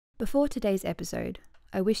Before today's episode,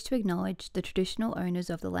 I wish to acknowledge the traditional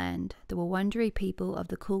owners of the land, the Wurundjeri people of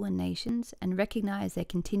the Kulin Nations, and recognise their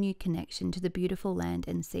continued connection to the beautiful land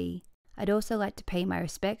and sea. I'd also like to pay my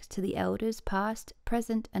respects to the elders past,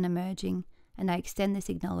 present and emerging, and I extend this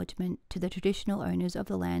acknowledgement to the traditional owners of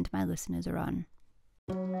the land my listeners are on.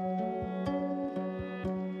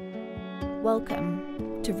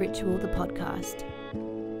 Welcome to Ritual the Podcast,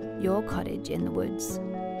 your cottage in the woods.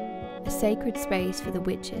 A sacred space for the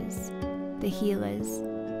witches, the healers,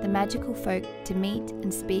 the magical folk to meet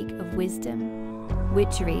and speak of wisdom,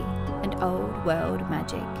 witchery, and old world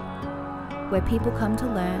magic. Where people come to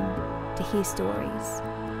learn, to hear stories,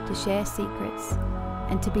 to share secrets,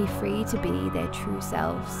 and to be free to be their true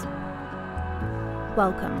selves.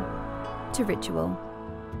 Welcome to Ritual.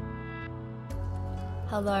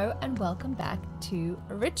 Hello and welcome back to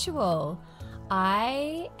Ritual.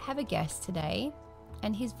 I have a guest today,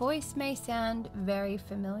 and his voice may sound very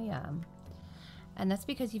familiar, and that's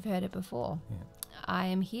because you've heard it before. Yeah. I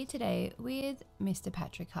am here today with Mr.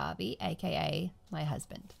 Patrick Harvey, aka my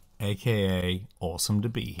husband. AKA awesome to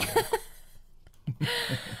be here.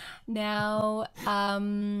 Now,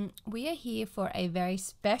 we are here for a very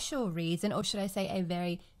special reason, or should I say a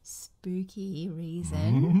very spooky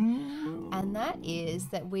reason, and that is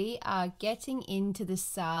that we are getting into the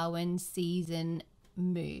Samhain season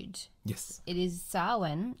mood. Yes. It is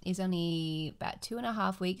Samhain is only about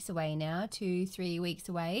 2.5 weeks away now, 2-3 weeks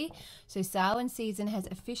away. So Samhain season has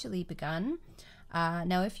officially begun.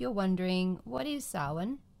 Now, if you're wondering, what is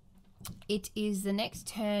Samhain? It is the next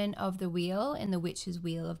turn of the wheel in the witch's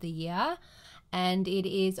wheel of the year, and it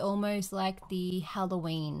is almost like the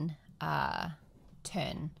Halloween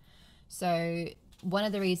turn. So one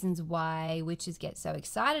of the reasons why witches get so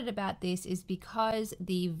excited about this is because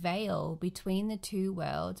the veil between the two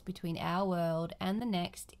worlds, between our world and the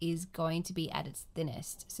next, is going to be at its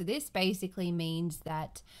thinnest. So this basically means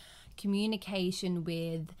that communication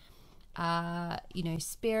with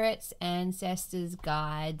spirits, ancestors,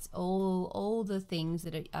 guides, all the things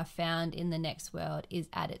that are found in the next world is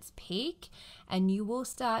at its peak, and you will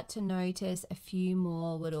start to notice a few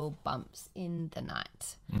more little bumps in the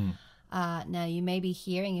night. Now, you may be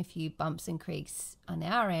hearing a few bumps and creaks on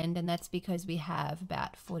our end, and that's because we have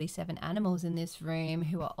about 47 animals in this room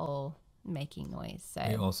who are all making noise. So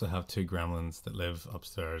we also have 2 gremlins that live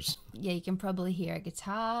upstairs. Yeah, you can probably hear a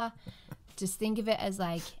guitar. Just think of it as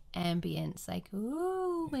like ambience, like,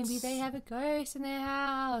 ooh, maybe they have a ghost in their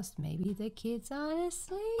house. Maybe the kids aren't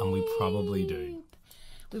asleep. And we probably do.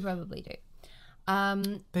 We probably do.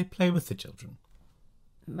 They play with the children.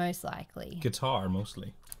 Most likely. Guitar,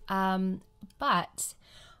 mostly. But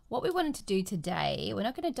what we wanted to do today, we're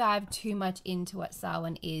not going to dive too much into what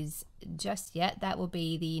Samhain is just yet. That will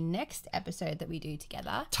be the next episode that we do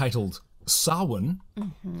together. Titled Samhain.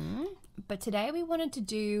 But today we wanted to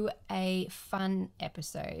do a fun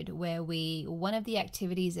episode where one of the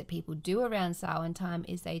activities that people do around Samhain time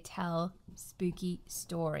is they tell spooky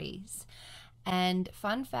stories. And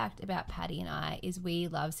fun fact about Paddy and I is we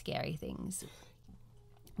love scary things.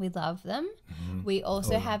 We love them. We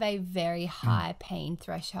also have a very high pain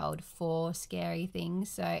threshold for scary things.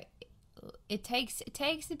 So it takes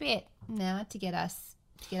a bit now to get us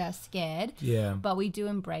scared. Yeah. But we do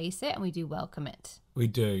embrace it and we do welcome it. We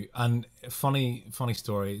do. And funny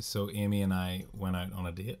story. So Amy and I went out on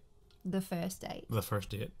a date. The first date,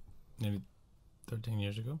 maybe 13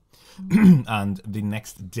 years ago. And the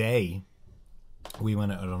next day we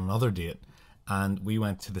went out on another date, and we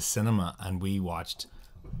went to the cinema and we watched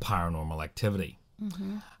Paranormal Activity.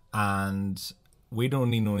 And we'd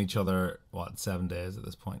only known each other 7 days at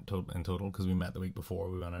this point in total, because we met the week before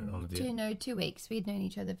we went out on a date. 2 weeks. We'd known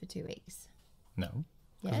each other for 2 weeks. No,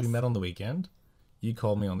 because yes, we met on the weekend. You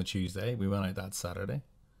called me on the Tuesday. We went out that Saturday.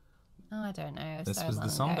 Oh, I don't know. This was the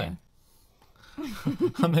Sunday.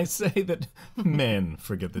 And they say that men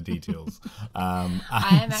forget the details. I am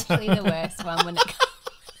actually the worst one when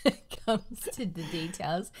it comes to the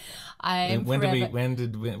details. When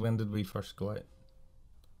did we first go out?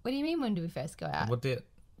 What do you mean, when did we first go out? What date?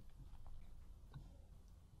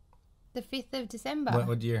 The 5th of December.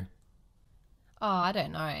 What year? Oh, I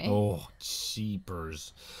don't know. Oh,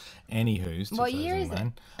 jeepers. Anywho, what year is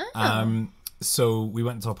it? So we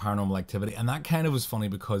went and saw Paranormal Activity, and that kind of was funny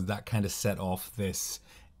because that kind of set off this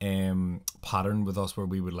pattern with us where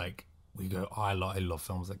we go, oh, I love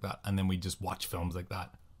films like that, and then we just watch films like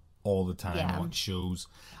that all the time, watch shows,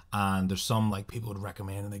 and there's some people would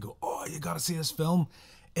recommend and they go, oh, you gotta see this film,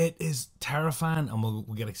 it is terrifying, and we'll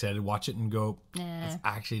get excited to watch it and go, it's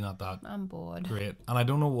actually not that I'm bored. Great. And I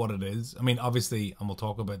don't know what it is. I mean, obviously, and we'll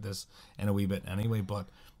talk about this in a wee bit anyway, but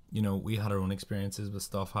you know, we had our own experiences with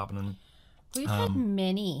stuff happening. We've had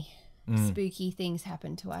many spooky things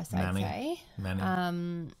happen to us, I'd say.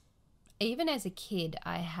 Many. Even as a kid,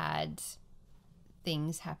 I had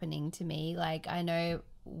things happening to me. Like, I know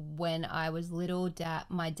when I was little,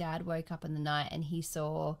 my dad woke up in the night and he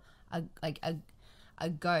saw a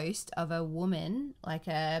ghost of a woman, like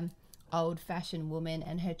a old-fashioned woman,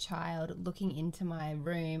 and her child looking into my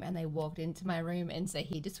room, and they walked into my room, and so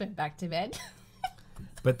he just went back to bed.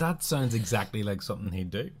 But that sounds exactly like something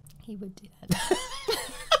he'd do. He would do that.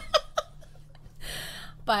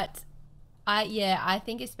 But I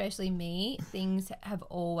think especially me, things have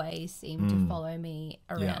always seemed to follow me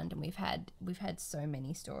around, and we've had so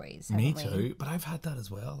many stories. Me haven't too, we? but I've had that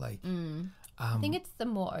as well. Like, I think it's the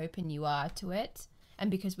more open you are to it, and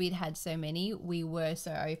because we'd had so many, we were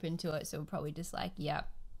so open to it, so we're probably just like, yep.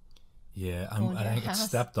 Yeah, I think it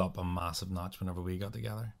stepped up a massive notch whenever we got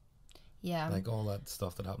together. Yeah, like all that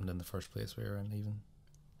stuff that happened in the first place we were in, even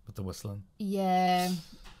with the whistling. Yeah,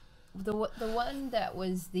 the one that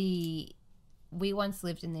was we once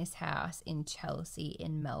lived in this house in Chelsea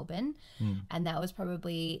in Melbourne, and that was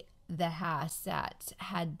probably the house that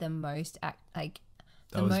had the most active,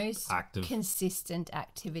 consistent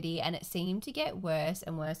activity, and it seemed to get worse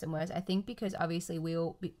and worse and worse. I think because obviously we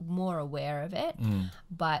were more aware of it,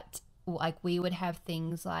 but like we would have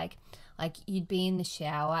things like you'd be in the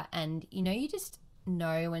shower and you just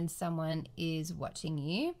know when someone is watching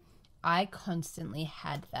you. I constantly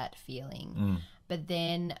had that feeling, but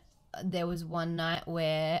then there was one night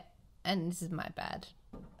where, and this is my bad,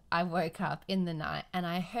 I woke up in the night and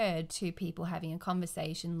I heard two people having a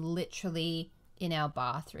conversation literally in our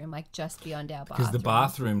bathroom, like just beyond our bathroom. Because the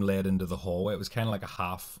bathroom led into the hallway. It was kind of like a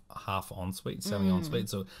half ensuite, semi-ensuite,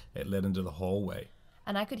 so it led into the hallway.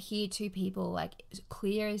 And I could hear two people, like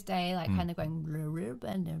clear as day, like kind of going blah, blah,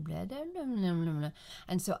 blah, blah, blah, blah, blah, blah.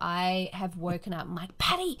 And so I have woken up. I'm like,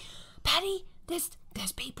 Paddy, there's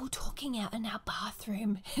people talking out in our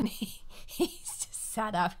bathroom. And he's just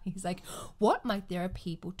sat up. He's like, what? I'm like, there are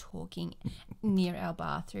people talking near our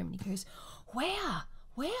bathroom. And he goes, where?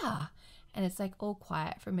 And it's like all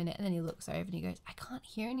quiet for a minute. And then he looks over and he goes, I can't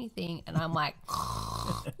hear anything. And I'm like,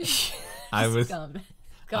 I was going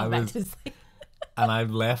back to sleep. And I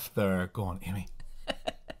left there going,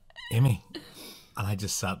 Amy. And I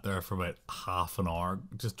just sat there for about half an hour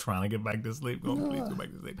just trying to get back to sleep, going, please go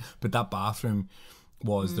back to sleep. But that bathroom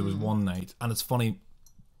there was one night, and it's funny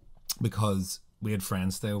because we had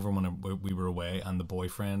friends stay over when we were away, and the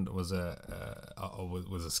boyfriend was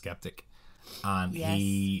a skeptic, and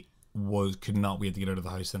he could not wait to get out of the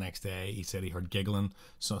house the next day. He said he heard giggling,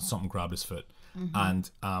 so something grabbed his foot,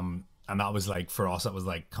 and that was like, for us, that was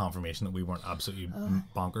like confirmation that we weren't absolutely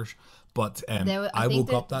bonkers. But I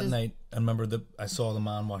woke up that night and remember I saw the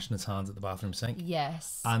man washing his hands at the bathroom sink.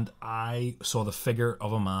 Yes. And I saw the figure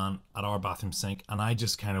of a man at our bathroom sink, and I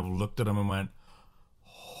just kind of looked at him and went,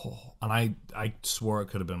 oh. And I swore it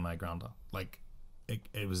could have been my granddad. Like,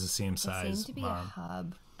 it was the same size. It seemed to be man. a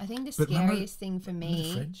hub. I think the scariest thing for me.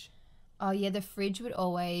 The fridge? Oh yeah, the fridge would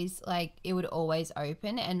always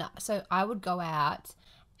open, and so I would go out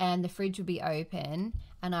and the fridge would be open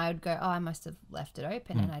and I would go, oh, I must have left it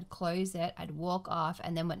open, and I'd close it, I'd walk off,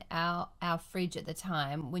 and then when our fridge at the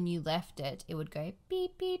time, when you left it, it would go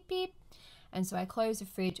beep, beep, beep. And so I close the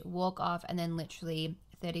fridge, walk off, and then literally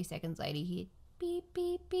 30 seconds later you hear beep,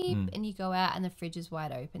 beep, beep, and you go out and the fridge is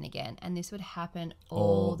wide open again. And this would happen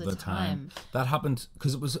all the time. That happened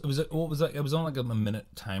because it was on like a minute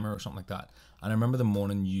timer or something like that. And I remember the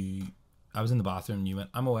morning I was in the bathroom and you went,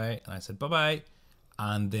 I'm away, and I said bye-bye.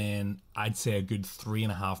 And then I'd say a good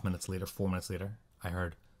 3.5 minutes later, 4 minutes later, I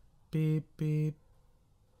heard beep, beep.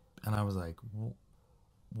 And I was like,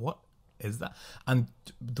 what is that? And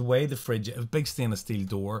the way the fridge, a big stainless steel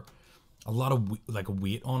door, a lot of like a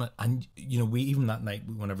weight on it. And, we even that night,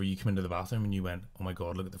 whenever you came into the bathroom and you went, oh my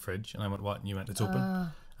God, look at the fridge. And I went, what? And you went, it's open.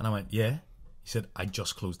 And I went, yeah. He said, I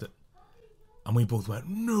just closed it. And we both went,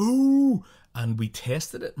 no. And we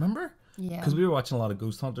tested it, remember? Yeah. Because we were watching a lot of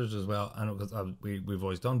Ghost Hunters as well, and it was, we've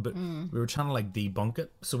always done, but we were trying to like debunk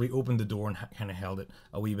it. So we opened the door and kind of held it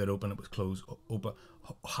a wee bit open. It was closed open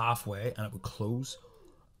halfway, and it would close.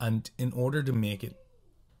 And in order to make it,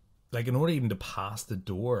 like in order even to pass the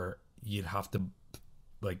door, you'd have to,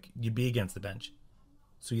 like, you'd be against the bench,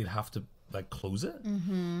 so you'd have to like close it.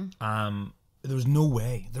 There was no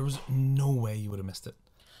way you would have missed it.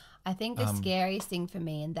 I think the scariest thing for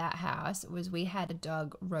me in that house was we had a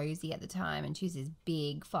dog, Rosie, at the time, and she was this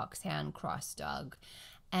big foxhound cross dog.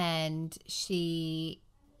 And I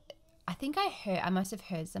must have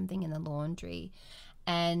heard something in the laundry,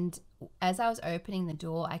 And as I was opening the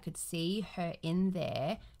door, I could see her in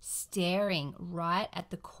there staring right at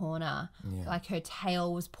the corner. Yeah. Like her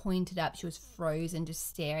tail was pointed up. She was frozen, just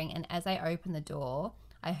staring. And as I opened the door,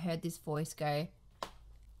 I heard this voice go,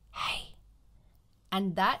 "Hey."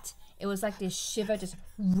 And it was like this shiver just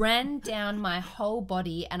ran down my whole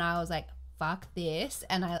body. And I was like, fuck this.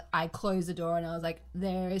 And I closed the door and I was like,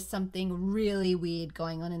 there is something really weird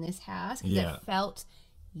going on in this house. Because it felt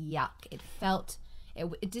yuck.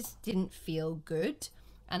 It just didn't feel good.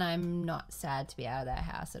 And I'm not sad to be out of that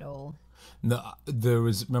house at all. No, there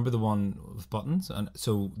was, remember the one with buttons? And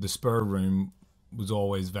so the spare room was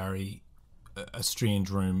always very a strange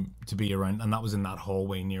room to be around, and that was in that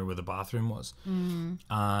hallway near where the bathroom was.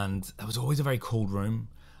 And it was always a very cold room.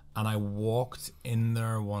 And I walked in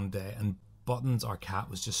there one day, and Buttons, our cat,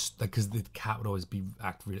 was just like, because the cat would always be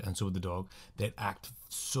act weird, and so would the dog. They'd act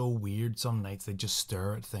so weird some nights. They'd just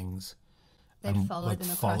stare at things. They'd follow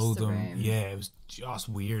them across the room. Yeah, it was just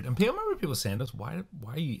weird. And I remember people saying to us, "Why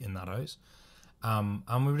are you in that house?"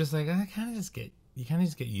 And we were just like, you kind of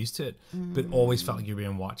just get used to it. But always felt like you're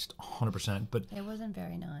being watched 100%. But it wasn't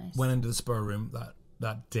very nice. Went into the spare room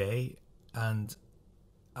that day, and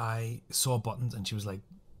I saw Buttons, and she was like,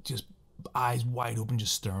 just eyes wide open,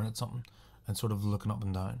 just staring at something and sort of looking up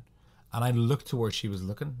and down. And I looked to where she was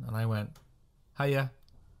looking, and I went, "Hiya."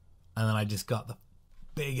 And then I just got the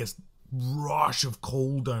biggest rush of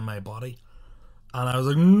cold down my body, and I was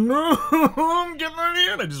like, "No, I'm getting out of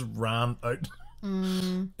here." And I just ran out.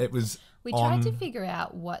 It was, we tried to figure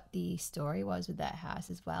out what the story was with that house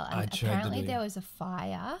as well, and apparently there was a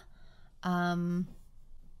fire, and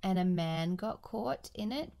a man got caught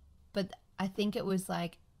in it, but I think it was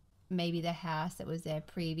like maybe the house that was there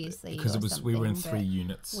previously, because it was, we were in 3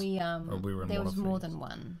 units. We were in there one was of more 3. than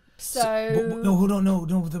one. But no, hold on, no,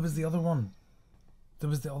 there was the other one. There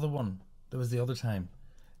was the other one. There was the other time,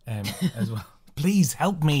 as well. Please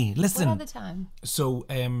help me. Listen. What other time? So,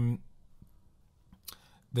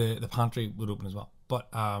 the pantry would open as well. But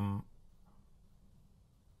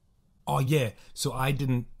oh yeah. So I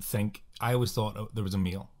didn't think. I always thought there was a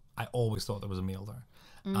meal. I always thought there was a meal there.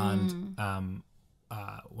 And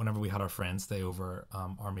whenever we had our friends stay over,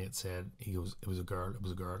 our mate said, he goes, it was a girl.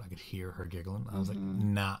 I could hear her giggling. And I was like,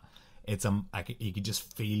 nah. You could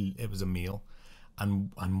just feel it was a meal.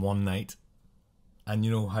 And one night, and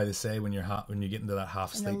you know how they say when you get into that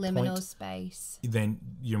half sleep in the liminal point, space, then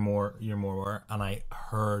you're more aware. And I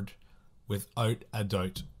heard, without a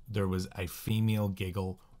doubt, there was a female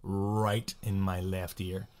giggle right in my left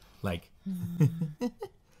ear, like, and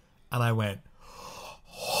I went,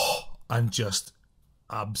 I'm just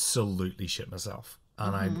absolutely shit myself.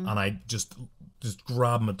 And I just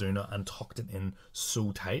grabbed my doona and tucked it in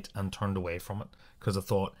so tight and turned away from it, because I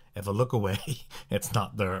thought, if I look away, it's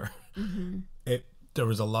not there. There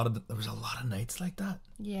was a lot of nights like that.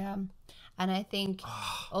 Yeah. And I think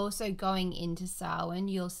also going into Samhain,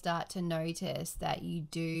 you'll start to notice that you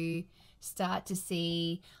do start to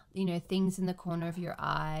see, things in the corner of your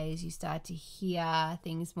eyes. You start to hear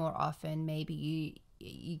things more often. Maybe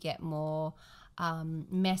you get more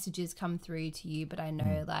messages come through to you. But I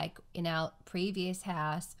know, like in our previous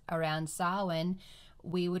house around Samhain,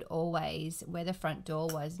 we would always, where the front door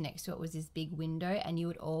was, next to it was this big window, and you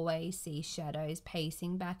would always see shadows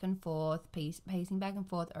pacing back and forth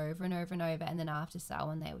over and over and over. And then after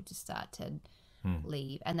Samhain, they would just start to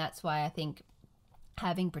leave. And that's why I think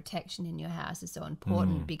having protection in your house is so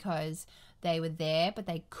important, because they were there, but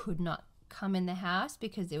they could not come in the house,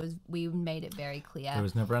 because we made it very clear there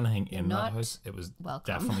was never anything in that house. It was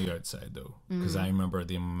welcome. Definitely outside though, because I remember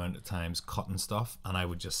the amount of times cutting stuff, and I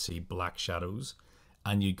would just see black shadows.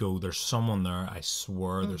 And you go, there's someone there. I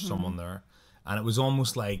swear there's someone there. And it was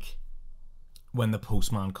almost like when the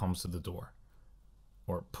postman comes to the door,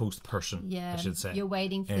 or post person, I should say. You're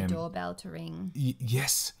waiting for the doorbell to ring.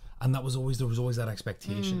 Yes. And there was always that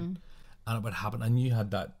expectation. And it would happen. And you had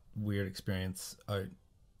that weird experience out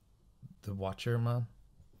the Watcher, man.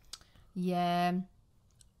 Yeah.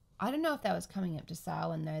 I don't know if that was coming up to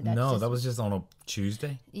Samhain though. That was just on a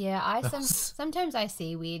Tuesday. Yeah, sometimes I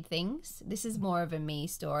see weird things. This is more of a me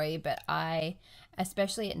story, but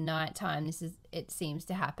especially at night time, it seems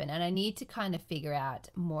to happen, and I need to kind of figure out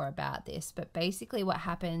more about this. But basically, what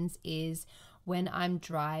happens is when I'm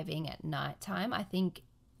driving at night time, I think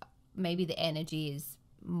maybe the energy is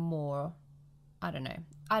more. I don't know.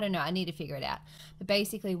 I need to figure it out. But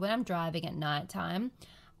basically, when I'm driving at night time,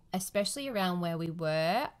 especially around where we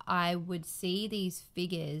were, I would see these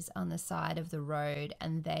figures on the side of the road,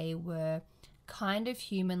 and they were kind of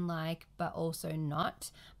human-like, but also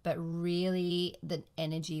not. But really, the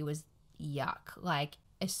energy was yuck. Like,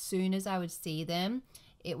 as soon as I would see them,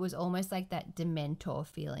 it was almost like that Dementor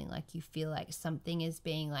feeling, like you feel like something is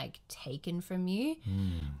being like taken from you.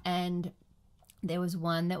 And there was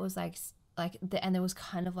one that was and there was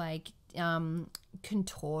kind of like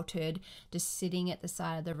contorted, just sitting at the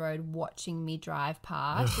side of the road watching me drive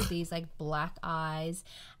past with these like black eyes.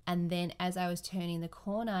 And then as I was turning the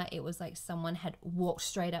corner, it was like someone had walked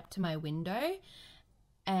straight up to my window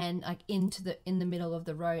and like in the middle of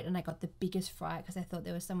the road, and I got the biggest fright because I thought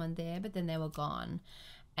there was someone there, but then they were gone.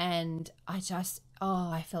 And I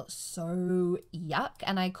felt so yuck.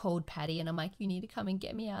 And I called Paddy and I'm like, you need to come and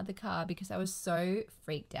get me out of the car, because I was so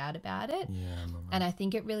freaked out about it. And I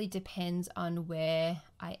think it really depends on where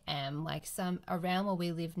I am. Like some around where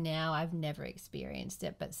we live now, I've never experienced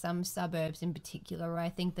it, but some suburbs in particular where I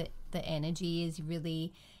think that the energy is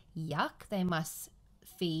really yuck, they must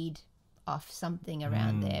feed off something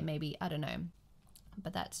around there. Maybe, I don't know.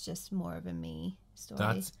 But that's just more of a me story.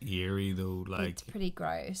 That's eerie though. Like, it's pretty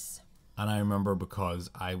gross. And I remember because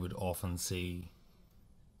I would often see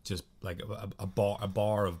just like a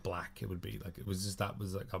bar of black. It would be like, it was just, that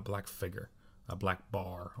was like a black figure, a black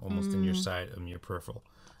bar almost in your side, in your peripheral.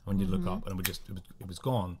 When you look up, and it was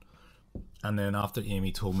gone. And then after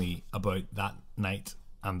Amy told me about that night,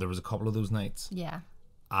 and there was a couple of those nights. Yeah.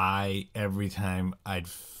 Every time I'd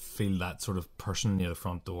feel that sort of person near the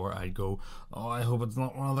front door, I'd go, oh, I hope it's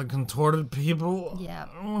not one of the contorted people. Yeah.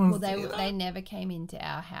 Well, they never came into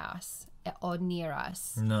our house or near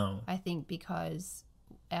us. No. I think because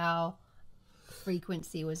our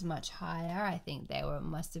frequency was much higher. I think they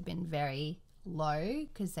must have been very low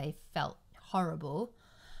because they felt horrible.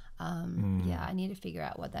 Yeah, I need to figure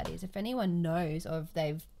out what that is. If anyone knows, or if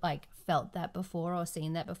they've like felt that before or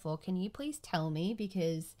seen that before, can you please tell me,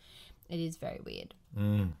 because it is very weird.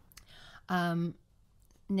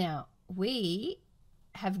 Now we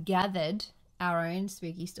have gathered our own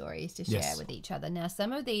spooky stories to share with each other. Now,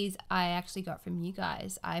 some of these I actually got from you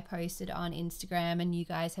guys. I posted on Instagram and you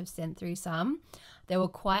guys have sent through some. There were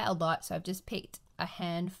quite a lot, so I've just picked a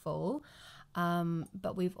handful.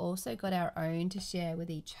 But we've also got our own to share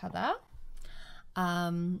with each other.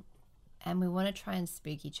 And we want to try and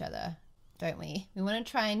spook each other, don't we? We want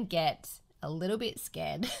to try and get a little bit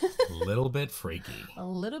scared. A little bit freaky. A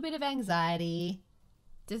little bit of anxiety.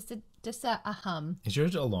 Just a hum. Is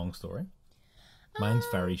yours a long story? Mine's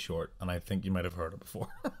very short, and I think you might have heard it before.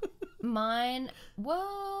 Mine,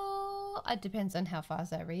 well, it depends on how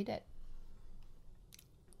fast I read it.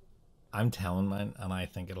 I'm telling mine, and I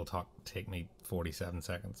think it'll take me 47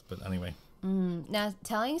 seconds. But anyway. Now,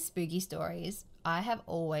 telling spooky stories, I have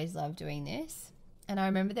always loved doing this. And I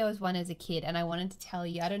remember there was one as a kid, and I wanted to tell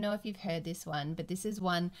you, I don't know if you've heard this one, but this is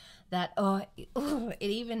one that, it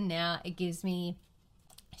even now, it gives me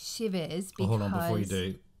shivers. Because... hold on, before you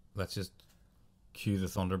do, let's just cue the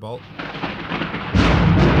thunderbolt.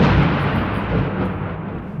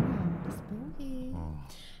 Spooky.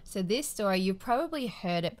 So this story, you've probably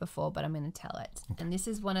heard it before, but I'm going to tell it. Okay. And this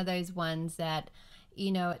is one of those ones that,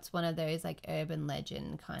 you know, it's one of those like urban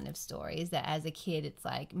legend kind of stories that as a kid, it's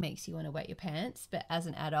like makes you want to wet your pants. But as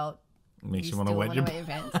an adult, makes you want to wet your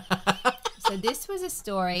pants. So this was a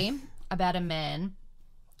story about a man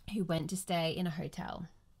who went to stay in a hotel.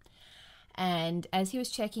 And as he was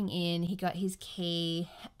checking in, he got his key,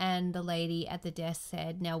 and the lady at the desk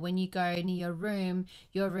said, now when you go near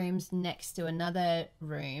your room's next to another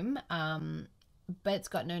room, but it's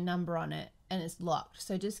got no number on it and it's locked.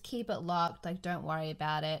 So just keep it locked. Like, don't worry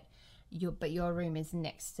about it. But your room is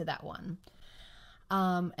next to that one.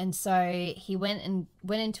 And so he went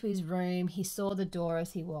into his room. He saw the door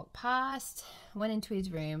as he walked past, went into his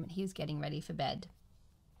room. He was getting ready for bed.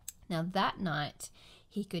 Now that night,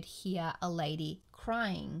 he could hear a lady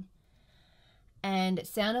crying, and it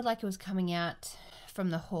sounded like it was coming out from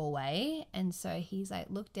the hallway. And so he's like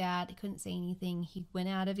looked out, he couldn't see anything. He went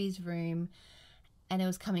out of his room, and it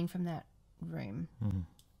was coming from that room.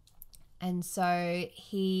 And so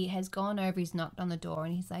he has gone over, he's knocked on the door,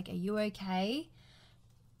 and he's like, are you okay?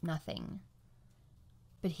 Nothing.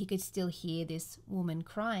 But he could still hear this woman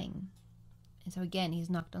crying. And so again, he's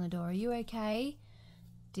knocked on the door, are you okay?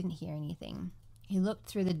 Didn't hear anything. He looked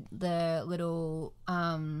through the little,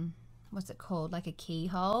 what's it called, like a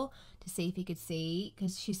keyhole, to see if he could see,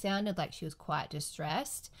 because she sounded like she was quite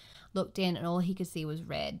distressed. Looked in, and all he could see was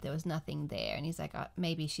red. There was nothing there. And he's like,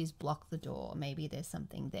 maybe she's blocked the door. Maybe there's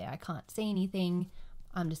something there. I can't see anything.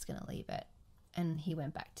 I'm just going to leave it. And he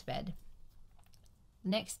went back to bed. The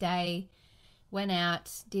next day, went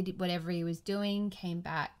out, did whatever he was doing, came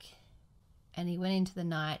back, and he went into the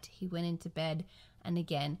night. He went into bed, and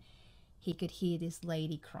again, he could hear this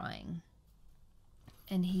lady crying.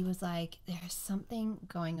 and he was like, there's something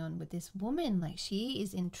going on with this woman. Like, she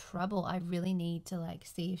is in trouble. I really need to like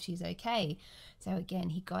see if she's okay. So again,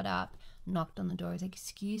 he got up, knocked on the door. He's like,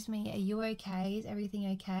 excuse me, are you okay? Is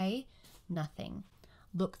everything okay? Nothing.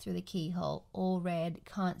 Look through the keyhole, all red,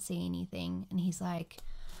 can't see anything. And he's like,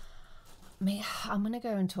 I'm going to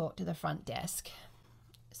go and talk to the front desk.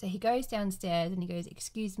 So he goes downstairs and he goes,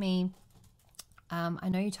 excuse me, I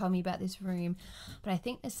know you told me about this room, but I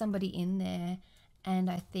think there's somebody in there and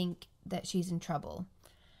I think that she's in trouble.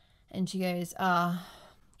 And she goes,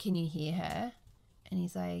 can you hear her? And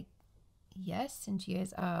he's like, yes. And she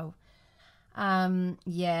goes,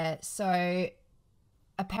 yeah, so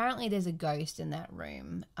apparently there's a ghost in that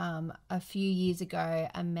room. A few years ago,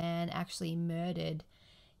 a man actually murdered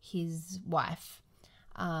his wife.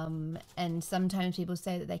 And sometimes people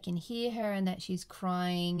say that they can hear her and that she's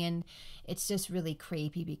crying, and it's just really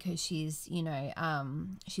creepy because she's, you know,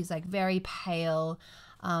 she's like very pale.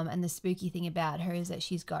 And the spooky thing about her is that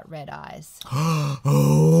she's got red eyes. Oh,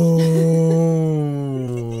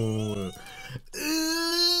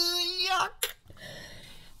 yuck.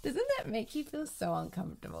 Doesn't that make you feel so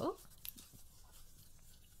uncomfortable?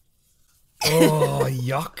 Oh,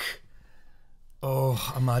 yuck.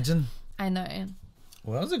 Oh, imagine. I know.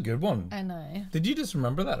 Well, that was a good one. I know. Did you just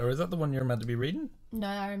remember that, or is that the one you're meant to be reading? No,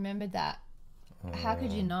 I remembered that. Oh. How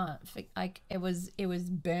could you not? Like, it was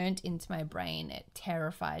burnt into my brain. It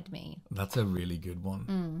terrified me. That's a really good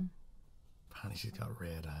one. Apparently she's got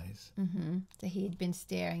red eyes. So he had been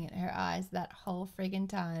staring at her eyes that whole friggin'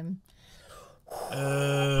 time.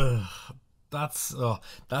 That's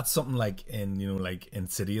something like in, you know, like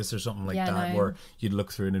Insidious or something like that, no. where you'd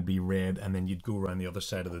look through and it'd be red, and then you'd go around the other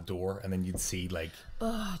side of the door, and then you'd see like.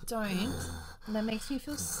 Oh, don't. That makes me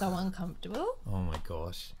feel so uncomfortable. Oh my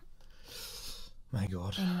gosh. My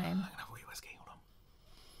God. Anyway. I'm gonna have a wee whiskey. Hold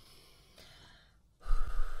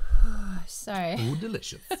on. So, Oh,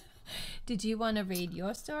 delicious. did you want to read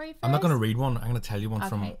your story first? I'm not going to read one. I'm going to tell you one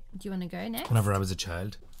from Okay. Do you want to go next? whenever I was a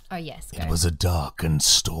child. Oh, yes. Go. It was a dark and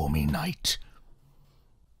stormy night.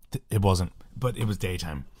 It wasn't, but it was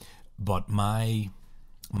daytime. But my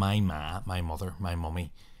mother, my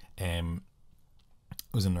mummy,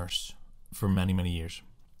 was a nurse for many, many years,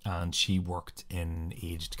 and she worked in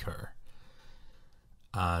aged care.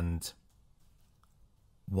 And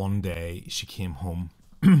one day she came home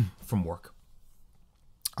from work,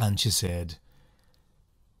 and she said,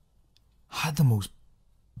 "Had the most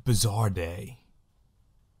bizarre day."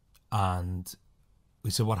 And we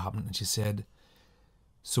said, "What happened?" And she said,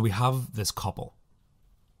 "So we have this couple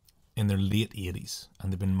in their late 80s,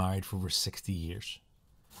 and they've been married for over 60 years.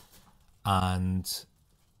 And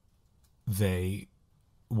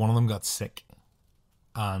one of them got sick,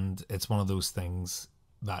 and it's one of those things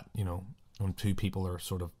that, you know, when two people are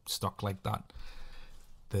sort of stuck like that,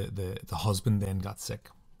 the husband then got sick.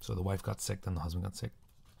 So the wife got sick, then the husband got sick.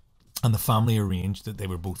 And the family arranged that they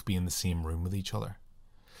would both be in the same room with each other.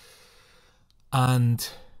 And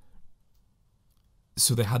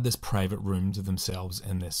so they had this private room to themselves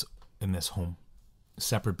in this home,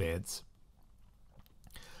 separate beds.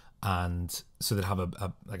 And so they'd have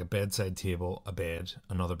a bedside table, a bed,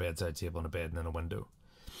 another bedside table, and a bed, and then a window.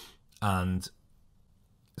 And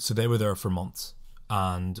so they were there for months,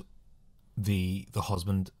 and the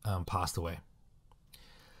husband passed away.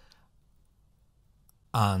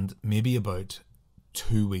 And maybe about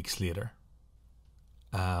 2 weeks later,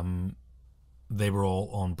 they were all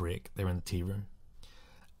on break. They were in the tea room,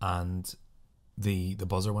 and the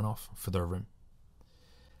buzzer went off for their room.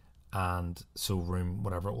 And so room,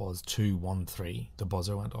 whatever it was, 213, the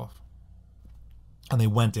buzzer went off. And they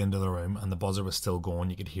went into the room, and the buzzer was still going.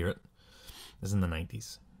 You could hear it. It was in the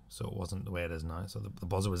 90s, so it wasn't the way it is now. So the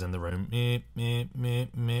buzzer was in the room, meep, meep,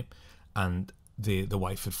 meep, meep, and the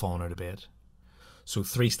wife had fallen out of bed. So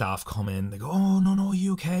 3 staff come in. They go, "Oh, no,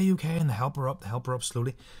 you okay, you okay?" And they help her up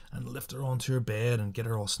slowly and lift her onto her bed and get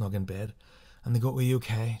her all snug in bed. And they go, "Are you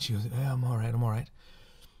okay?" And she goes, "Yeah, I'm all right.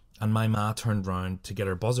 And my ma turned round to get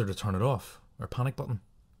her buzzer to turn it off, or panic button.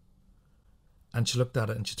 And she looked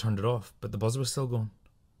at it and she turned it off, but the buzzer was still going.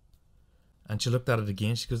 And she looked at it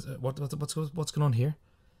again. She goes, what's going on here?"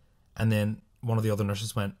 And then one of the other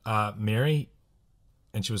nurses went, "Mary,"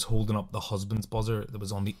 and she was holding up the husband's buzzer that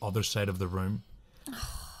was on the other side of the room,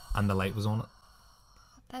 and the light was on it.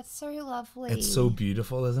 That's so lovely. It's so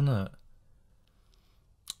beautiful, isn't it?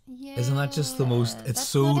 Yeah. Isn't that just the most? It's That's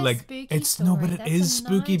so not a like spooky it's story. no, but it That's is a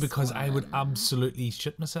spooky nice because I would one. absolutely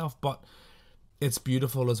shit myself. But it's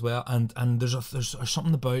beautiful as well, and there's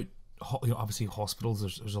something about, you know, obviously hospitals.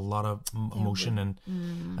 There's a lot of emotion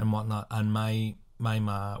and whatnot. And my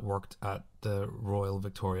ma worked at the Royal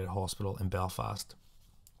Victoria Hospital in Belfast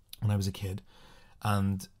when I was a kid,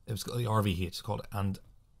 and it was the RVH, it's called, and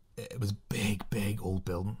it was big old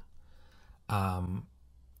building,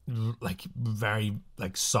 like very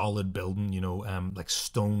like solid building, you know, like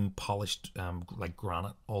stone polished, like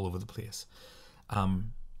granite all over the place.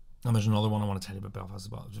 And there's another one I want to tell you about Belfast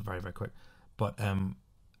as well. It's very quick, but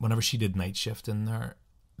whenever she did night shift in there,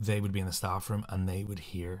 they would be in the staff room and they would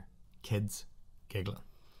hear kids giggling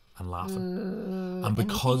and laughing. Ooh, and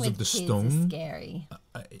because of the stone, is scary.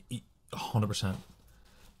 100%.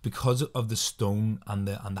 Because of the stone and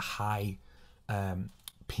the high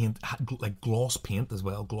paint, like gloss paint as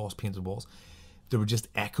well, gloss painted walls, they would just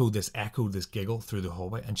echo this giggle through the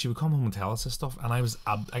hallway. And she would come home and tell us this stuff, and I was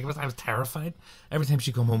terrified every time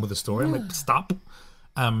she come home with a story. I'm like, stop.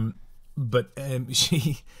 But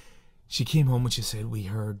she came home and she said, we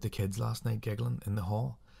heard the kids last night giggling in the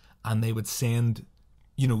hall, and they would send,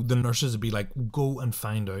 you know, the nurses would be like, go and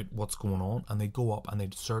find out what's going on, and they'd go up and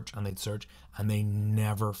they'd search, and they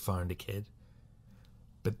never found a kid.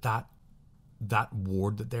 But that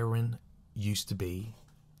ward that they were in used to be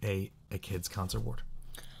a kids cancer ward.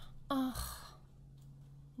 Oh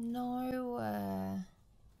no.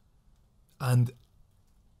 And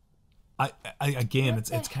I again,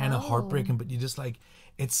 it's kind of heartbreaking, but you just like,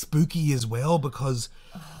 it's spooky as well, because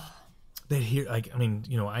they hear, like, I mean,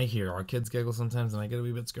 you know, I hear our kids giggle sometimes and I get a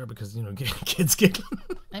wee bit scared because, you know, kids giggling.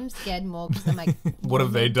 I'm scared more because I'm like, what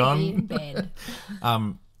have they done? In bed.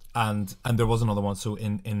 And there was another one. So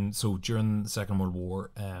so during the Second World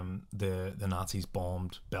War, the Nazis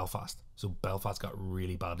bombed Belfast. So Belfast got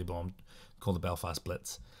really badly bombed, called the Belfast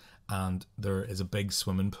Blitz. And there is a big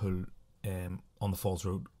swimming pool on the Falls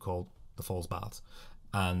Road called the Falls Baths.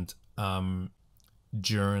 And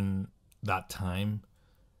during that time,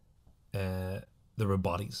 there were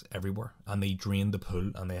bodies everywhere, and they drained the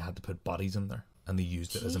pool and they had to put bodies in there, and they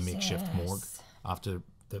used it as a makeshift morgue after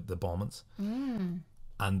the bombings.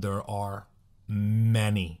 And there are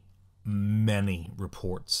many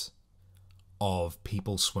reports of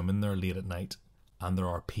people swimming there late at night, and there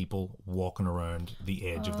are people walking around the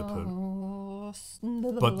edge of the pool.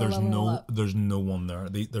 But there's no one there.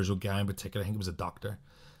 There's a guy in particular, I think it was a doctor,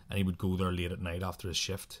 and he would go there late at night after his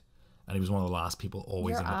shift, and he was one of the last people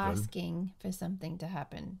always in the pool. You're asking for something to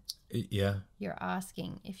happen. Yeah. You're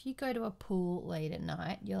asking. If you go to a pool late at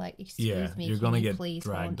night, you're like, excuse me, you're going to get please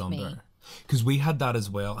dragged haunt under. me? Because we had that as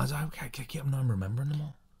well. I was like, now I'm remembering them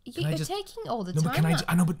all. You're taking all the No, but time.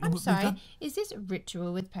 I know, but I'm we've sorry. got- Is this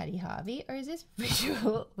Ritual with Paddy Harvey, or is this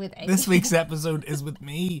Ritual with Amy? This week's episode is with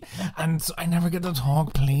me, and so I never get to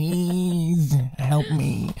talk. Please help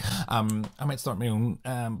me. I might start my own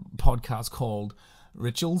podcast called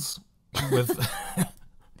Rituals with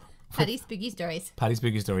Paddy's Spooky Stories.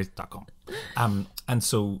 PaddySpookyStories.com. And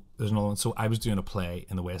so there's another one. So I was doing a play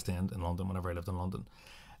in the West End in London whenever I lived in London,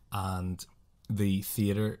 and the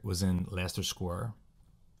theatre was in Leicester Square,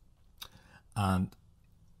 and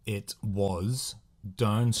it was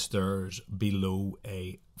downstairs below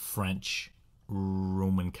a French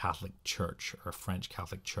Roman Catholic church, or French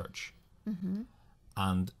Catholic church.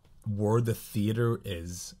 And where the theatre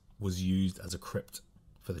was used as a crypt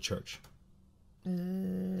for the church.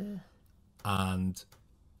 And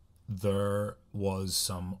there was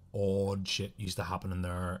some odd shit used to happen in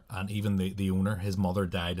there, and even the owner, his mother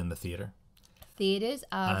died in the theatre. Theatres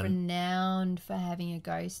are renowned for having a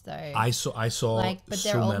ghost, though. I saw like, but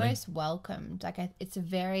they're so almost welcomed. Like, it's a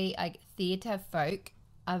very, like, theatre folk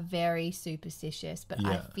are very superstitious, but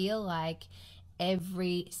I feel like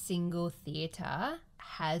every single theatre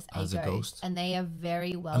has a ghost, and they are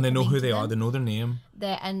very welcoming. And they know who they them. are. They know their name.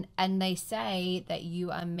 And they say that you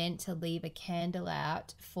are meant to leave a candle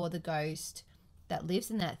out for the ghost that lives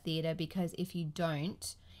in that theatre, because if you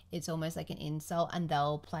don't, it's almost like an insult, and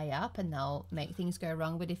they'll play up and they'll make things go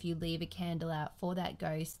wrong. But if you leave a candle out for that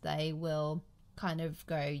ghost, they will kind of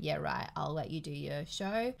go, yeah, right, I'll let you do your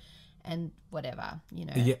show and whatever, you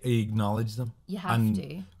know. Yeah, acknowledge them. You have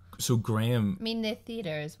to. So Graham, I mean, they're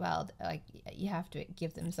theatre as well. Like, you have to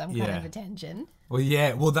give them some kind of attention. well,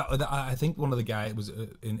 yeah, well, that I think one of the guys was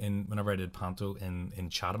in whenever I did Panto in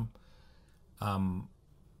Chatham.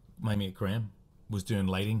 My mate Graham was doing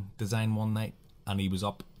lighting design one night, and he was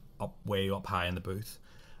way up high in the booth,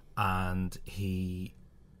 and he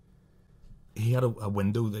had a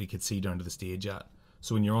window that he could see down to the stage at.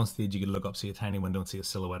 So when you're on stage, you could look up, see a tiny window, and see a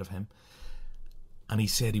silhouette of him. And he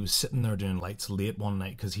said he was sitting there doing lights late one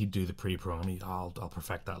night, because he'd do the pre-program. I'll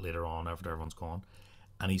perfect that later on after everyone's gone.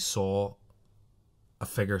 And he saw a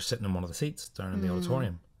figure sitting in one of the seats down in the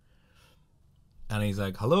auditorium. And he's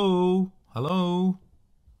like, hello. Guy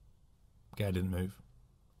didn't move.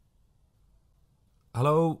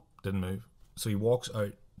 Hello. Didn't move. So he walks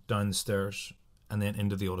out down the stairs, and then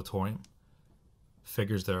into the auditorium.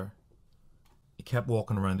 Figure's there. He kept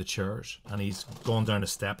walking around the chairs, and he's gone down a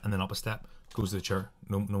step and then up a step, goes to the chair,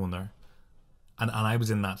 no one there. And I was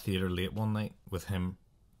in that theatre late one night with him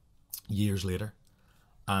years later,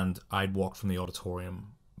 and I'd walked from the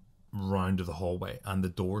auditorium round to the hallway, and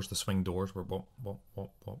the swing doors were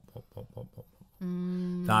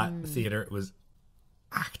that theatre was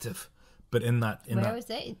active. But where was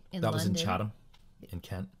it? In that London? was in Chatham, in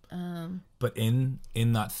Kent. But in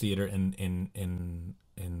that theatre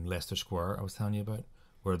in Leicester Square I was telling you about,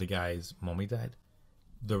 where the guy's mummy died,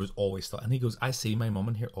 there was always stuff. And he goes, I see my mum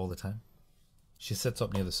in here all the time. She sits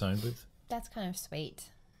up near the sound booth. That's kind of sweet.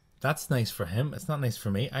 That's nice for him. It's not nice for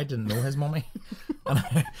me. I didn't know his mummy.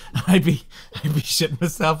 And I'd be shitting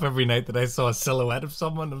myself every night that I saw a silhouette of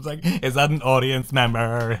someone. I was like, is that an audience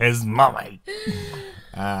member? His mummy.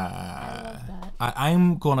 I love that.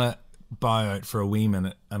 I'm going to bow out for a wee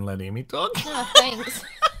minute and let Amy talk. Oh, thanks.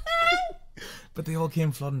 But they all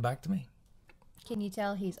came flooding back to me. Can you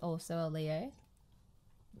tell he's also a Leo?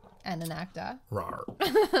 And an actor. Rawr.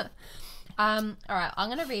 All right, I'm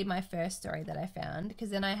going to read my first story that I found, because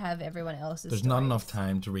then I have everyone else's There's stories. not enough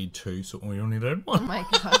time to read two, so we only did Oh one. my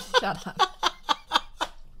gosh, shut up.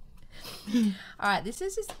 All right, this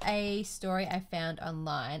is just a story I found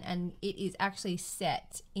online, and it is actually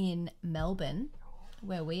set in Melbourne,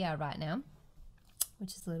 where we are right now,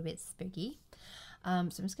 which is a little bit spooky. So I'm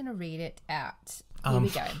just going to read it out. Here we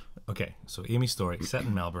go. Okay, so Amy's story, set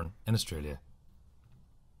in Melbourne, in Australia.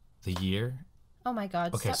 The year... Oh my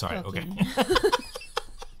God, Okay, stop sorry, talking. okay.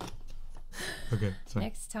 Okay, sorry.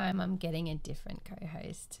 Next time I'm getting a different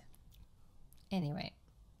co-host. Anyway,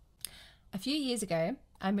 a few years ago,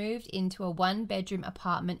 I moved into a one-bedroom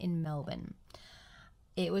apartment in Melbourne.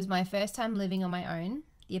 It was my first time living on my own.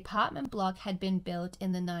 The apartment block had been built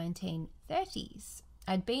in the 1930s.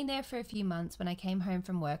 I'd been there for a few months when I came home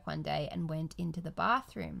from work one day and went into the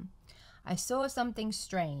bathroom. I saw something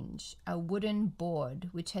strange, a wooden board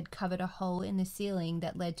which had covered a hole in the ceiling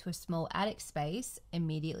that led to a small attic space,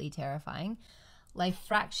 immediately terrifying, lay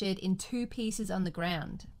fractured in two pieces on the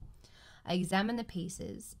ground. I examined the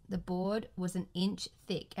pieces. The board was an inch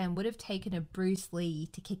thick and would have taken a Bruce Lee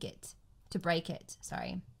to break it.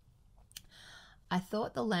 I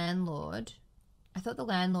thought the landlord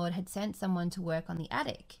had sent someone to work on the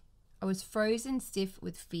attic. I was frozen stiff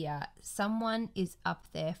with fear. Someone is up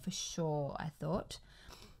there for sure, I thought.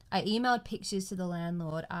 I emailed pictures to the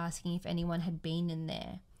landlord asking if anyone had been in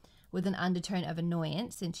there, with an undertone of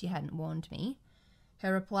annoyance since she hadn't warned me.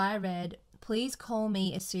 Her reply read, "Please call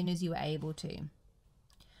me as soon as you are able to."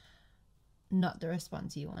 Not the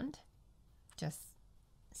response you want. Just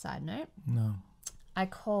side note. No. I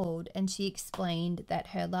called and she explained that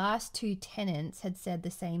her last two tenants had said the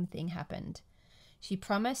same thing happened. She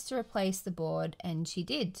promised to replace the board, and she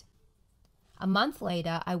did. A month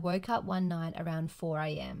later, I woke up one night around 4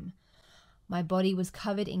 a.m. My body was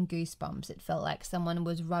covered in goosebumps. It felt like someone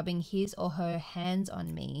was rubbing his or her hands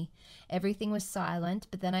on me. Everything was silent,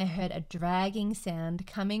 but then I heard a dragging sound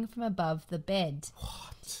coming from above the bed.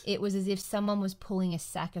 What? It was as if someone was pulling a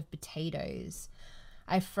sack of potatoes.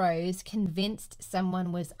 I froze, convinced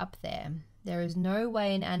someone was up there. There is no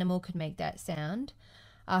way an animal could make that sound.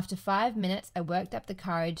 After 5 minutes, I worked up the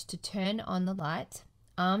courage to turn on the light,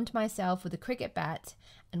 armed myself with a cricket bat,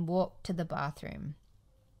 and walked to the bathroom.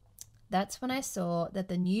 That's when I saw that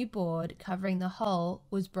the new board covering the hole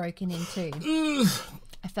was broken in two.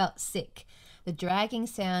 I felt sick. The dragging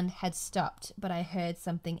sound had stopped, but I heard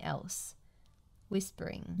something else.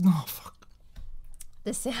 Whispering. Oh, fuck.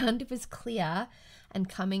 The sound was clear and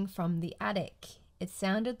coming from the attic. It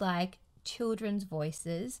sounded like children's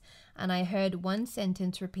voices, and I heard one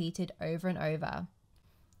sentence repeated over and over.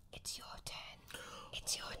 "It's your turn.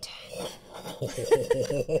 It's your turn."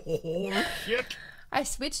 Shit. I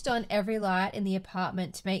switched on every light in the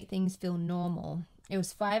apartment to make things feel normal. It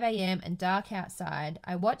was 5 a.m. and dark outside.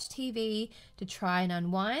 I watched TV to try and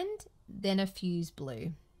unwind, then a fuse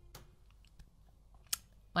blew.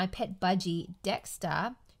 My pet budgie,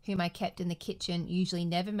 Dexter, whom I kept in the kitchen, usually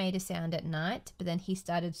never made a sound at night, but then he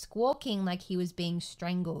started squawking like he was being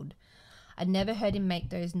strangled. I'd never heard him make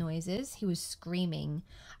those noises. He was screaming.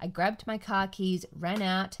 I grabbed my car keys, ran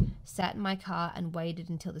out, sat in my car, and waited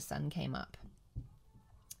until the sun came up.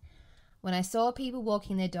 When I saw people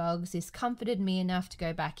walking their dogs, this comforted me enough to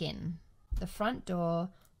go back in. The front door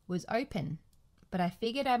was open, but I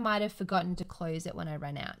figured I might have forgotten to close it when I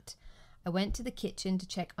ran out. I went to the kitchen to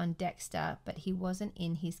check on Dexter, but he wasn't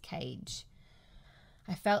in his cage.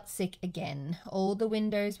 I felt sick again. All the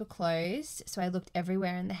windows were closed, so I looked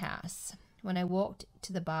everywhere in the house. When I walked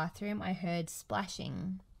to the bathroom, I heard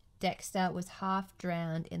splashing. Dexter was half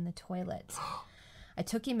drowned in the toilet. I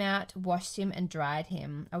took him out, washed him, and dried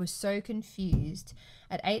him. I was so confused.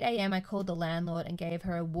 At 8 a.m., I called the landlord and gave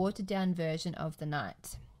her a watered-down version of the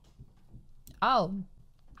night. Oh,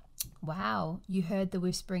 wow, you heard the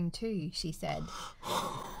whispering too, she said.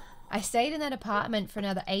 I stayed in that apartment for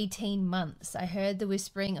another 18 months. I heard the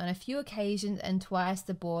whispering on a few occasions, and twice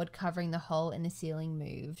the board covering the hole in the ceiling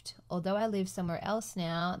moved. Although I live somewhere else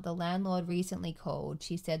now, the landlord recently called.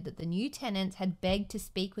 She said that the new tenants had begged to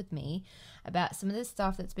speak with me about some of the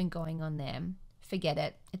stuff that's been going on there. Forget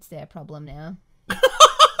it. It's their problem now.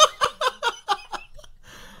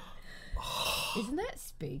 Isn't that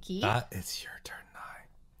spooky? It's your turn now.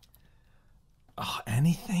 Oh,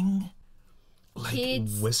 anything like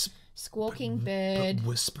Kids, squawking bird,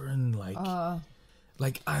 whispering like,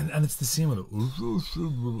 and it's the same with it.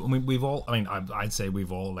 I mean, we've all. I mean, I'd say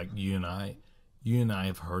we've all, like you and I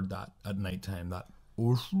have heard that at nighttime. That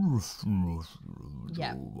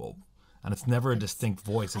yeah, and it's never a distinct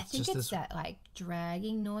voice. I think it's that like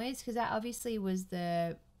dragging noise, because that obviously was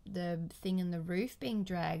the thing in the roof being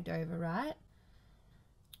dragged over, right?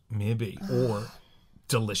 Maybe. Or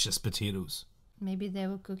delicious potatoes. Maybe they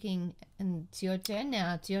were cooking, and it's your turn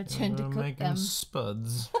now. It's your turn to cook making them.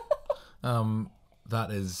 Spuds.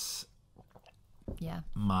 That is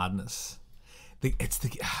madness.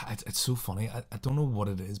 It's so funny. I don't know what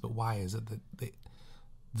it is, but why is it that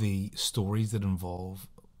the stories that involve,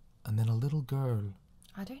 and then a little girl,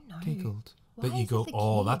 I don't know, giggled, why that you is go, it the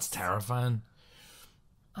oh, kids? that's terrifying.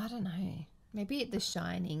 I don't know. Maybe The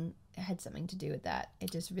Shining had something to do with that.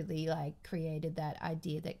 It just really like created that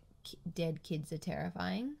idea that dead kids are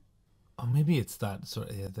terrifying. Or maybe it's that sort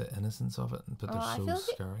of the innocence of it, but they're so I feel a bit,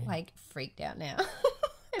 scary. like freaked out now.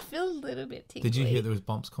 I feel a little bit tingly. Did you hear there was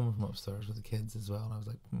bumps coming from upstairs with the kids as well? And I was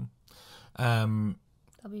like,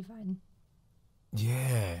 They'll be fine.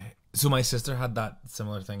 Yeah. So my sister had that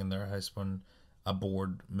similar thing in their house when a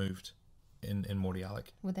board moved in Mordialloc.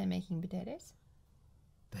 Were they making potatoes?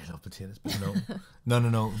 They love potatoes, but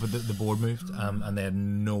no. But the board moved, and they had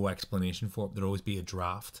no explanation for it. There'd always be a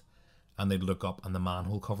draft, and they'd look up, and the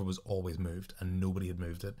manhole cover was always moved, and nobody had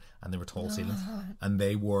moved it, and they were tall ceilings, and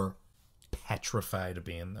they were petrified of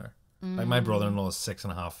being there. Like my brother-in-law is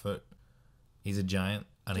 6.5 foot. He's a giant,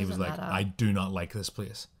 and he was like, "I do not like this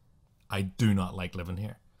place. I do not like living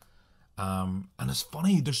here." And it's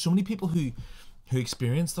funny. There's so many people who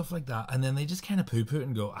experience stuff like that, and then they just kind of poo-poo it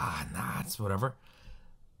and go, nah, it's whatever.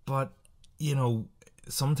 But, you know,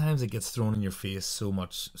 sometimes it gets thrown in your face so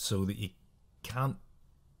much so that you can't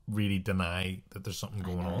really deny that there's something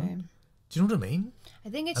going on. Do you know what I mean? I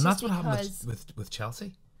think it's and just that's what happened because with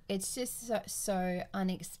Chelsea. it's just so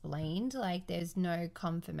unexplained. Like, there's no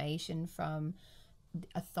confirmation from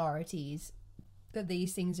authorities that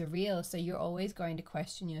these things are real. So you're always going to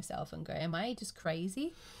question yourself and go, am I just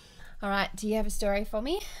crazy? All right, do you have a story for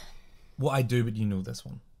me? Well, I do, but you know this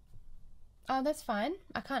one. Oh, that's fine.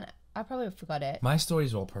 I probably forgot it. My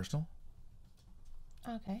stories are all personal.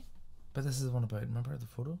 Okay. But this is the one about, remember the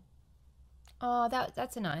photo? Oh,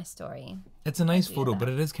 that's a nice story. It's a nice photo, but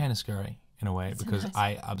it is kind of scary in a way, because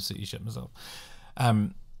I absolutely shit myself.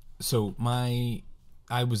 So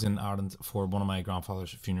I was in Ireland for one of my grandfather's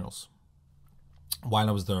funerals. While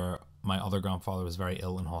I was there, my other grandfather was very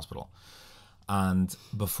ill in hospital. And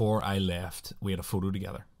before I left, we had a photo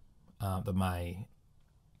together that my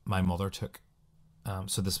mother took.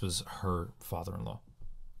 So this was her father-in-law.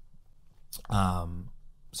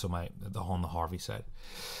 So on the Harvey side.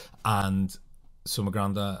 And so my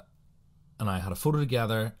granda and I had a photo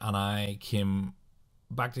together, and I came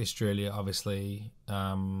back to Australia, obviously.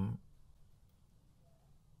 Amy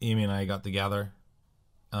and I got together.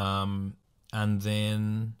 And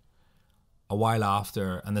then a while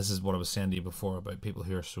after, and this is what I was saying to you before about people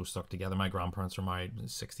who are so stuck together. My grandparents were married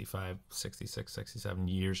 65, 66, 67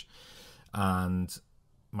 years. And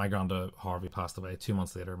my granda Harvey passed away. 2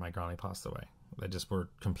 months later, my granny passed away. They just were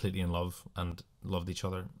completely in love and loved each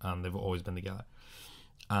other, and they've always been together.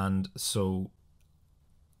 And so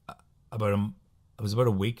it was about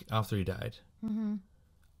a week after he died. Mm-hmm.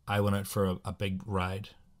 I went out for a big ride.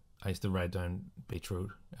 I used to ride down Beach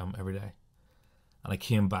Road every day. And I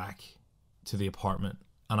came back to the apartment,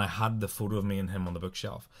 and I had the photo of me and him on the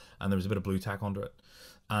bookshelf, and there was a bit of blue tack under it.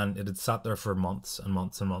 And it had sat there for months and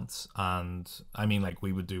months and months. And I mean, like,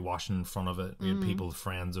 we would do washing in front of it. We had people,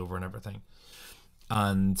 friends over and everything.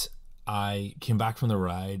 And I came back from the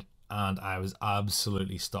ride, and I was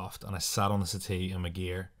absolutely stuffed. And I sat on the settee in my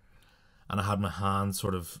gear, and I had my hand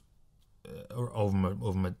sort of over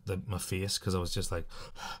my face, because I was just like...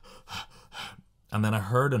 And then I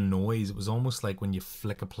heard a noise. It was almost like when you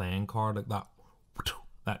flick a playing card, like that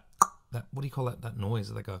that, what do you call that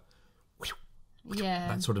noise? Like a, Yeah.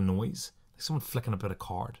 that sort of noise. Like someone flicking a bit of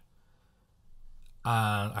card.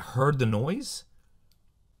 And I heard the noise.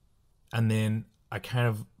 And then I kind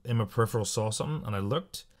of, in my peripheral, saw something. And I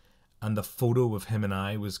looked. And the photo of him and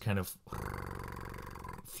I was kind of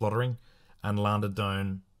fluttering. And landed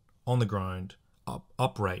down on the ground,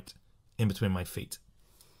 upright, in between my feet.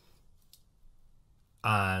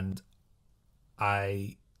 And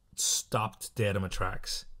I stopped dead in my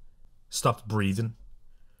tracks. Stopped breathing.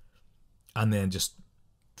 And then just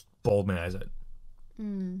bawled my eyes out.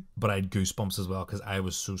 But I had goosebumps as well because I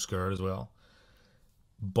was so scared as well.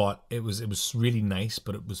 But it was really nice,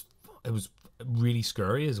 but it was really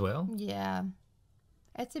scary as well. Yeah.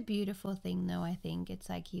 It's a beautiful thing though, I think. It's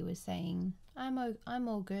like he was saying, I'm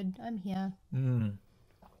all good. I'm here. I'm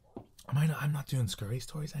not doing scary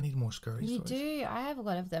stories. I need more scary stories. You do. I have a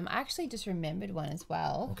lot of them. I actually just remembered one as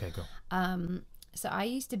well. Okay, go. So I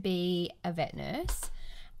used to be a vet nurse,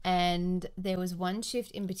 and there was one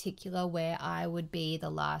shift in particular where I would be the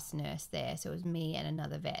last nurse there. So it was me and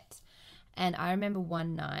another vet. And I remember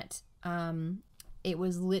one night, it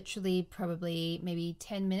was literally probably maybe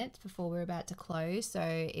 10 minutes before we were about to close. So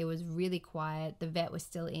it was really quiet. The vet was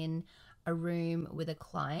still in a room with a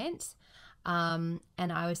client. And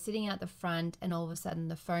I was sitting out the front, and all of a sudden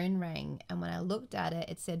the phone rang. And when I looked at it,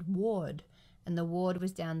 it said ward, and the ward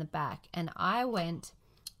was down the back. And I went,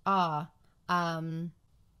 the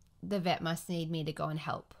vet must need me to go and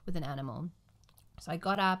help with an animal. So I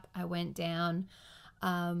got up, I went down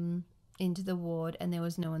into the ward, and there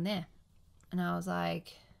was no one there. And I was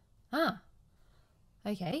like,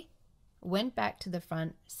 okay. Went back to the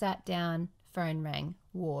front, sat down, phone rang,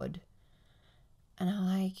 ward. And I'm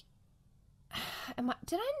like,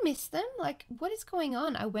 did I miss them? Like, what is going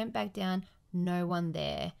on? I went back down, no one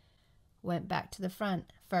there. Went back to the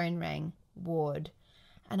front, phone rang, ward.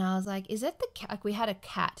 And I was like, is that the cat? Like, we had a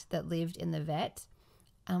cat that lived in the vet.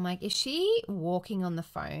 And I'm like, is she walking on the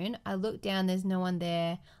phone? I look down, there's no one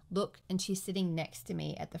there. Look, and she's sitting next to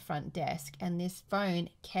me at the front desk. And this phone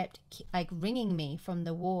kept like ringing me from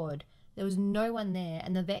the ward. There was no one there.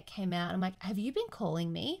 And the vet came out. I'm like, have you been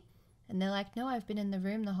calling me? And they're like, no, I've been in the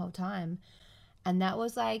room the whole time. And that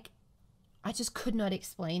was like, I just could not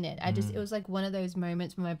explain it. It was like one of those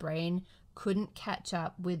moments where my brain couldn't catch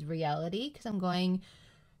up with reality, because I'm going,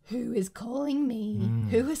 who is calling me?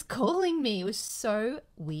 Who is calling me? It was so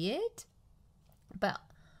weird. But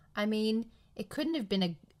I mean, it couldn't have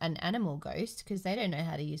been an animal ghost, because they don't know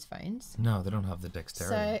how to use phones. No, they don't have the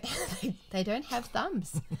dexterity. So they don't have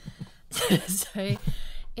thumbs. So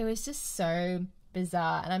it was just so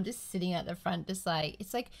bizarre. And I'm just sitting at the front, just like,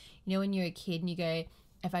 it's like, you know, when you're a kid and you go,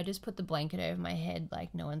 if I just put the blanket over my head,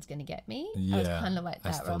 like no one's going to get me. Yeah, I was kind of like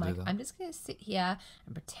that, where I'm like, that. I'm just going to sit here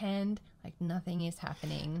and pretend like nothing is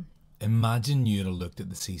happening. Imagine you'd have looked at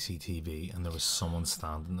the CCTV and there was someone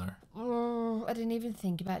standing there. Oh, I didn't even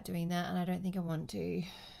think about doing that, and I don't think I want to.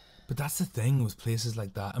 But that's the thing with places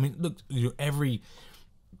like that. I mean, look, every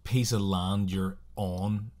piece of land you're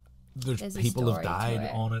on, there's people have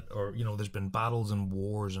died on it, or, you know, there's been battles and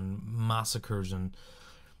wars and massacres, and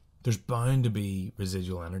there's bound to be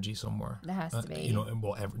residual energy somewhere. There has to be. You know,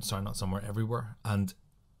 well, not somewhere, everywhere. And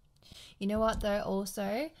you know what, though,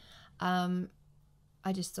 also,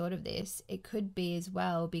 I just thought of this. It could be as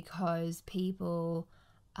well because people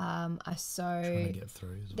are so trying to get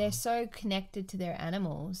through as well. They're so connected to their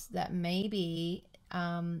animals that maybe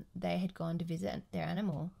they had gone to visit their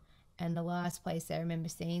animal, and the last place they remember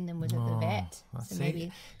seeing them was at the vet. So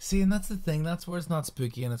see, and that's the thing. That's where it's not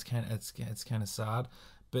spooky, and it's kind of sad.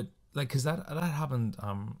 But like, cause that happened.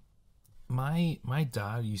 My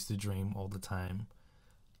dad used to dream all the time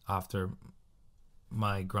after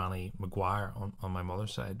my granny Maguire on my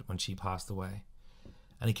mother's side, when she passed away,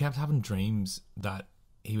 and he kept having dreams that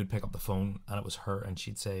he would pick up the phone and it was her, and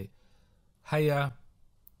she'd say, "Hey,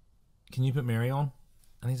 can you put Mary on?"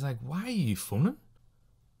 And he's like, "Why are you phoning?"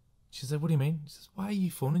 She said, "What do you mean?" He says, "Why are you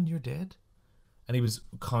phoning? You're dead." And he was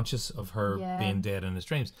conscious of her being dead in his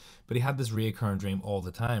dreams. But he had this reoccurring dream all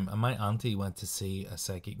the time. And my auntie went to see a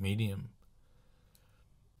psychic medium,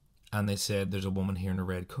 and they said, "There's a woman here in a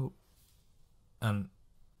red coat." And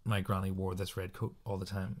my granny wore this red coat all the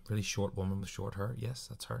time. Really short woman with short hair. Yes,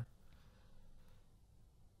 that's her.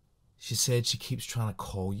 She said she keeps trying to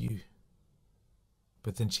call you,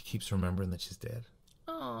 but then she keeps remembering that she's dead.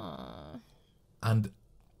 Aww. And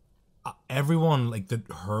everyone like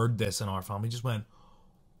that heard this in our family just went,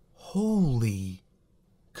 holy,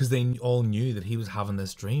 because they all knew that he was having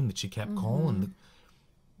this dream that she kept calling.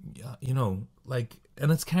 Yeah, you know, like,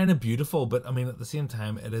 and it's kind of beautiful, but I mean, at the same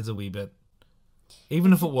time, it is a wee bit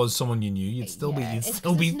Even if it was someone you knew, you'd still be it's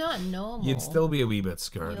not normal. You'd still be a wee bit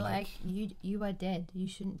scared. You're like you are dead. You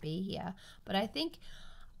shouldn't be here. But I think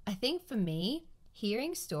for me,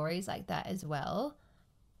 hearing stories like that as well,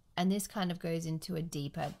 and this kind of goes into a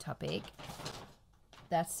deeper topic.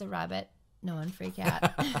 That's the rabbit. No one freak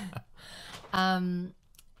out.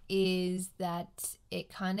 Is that it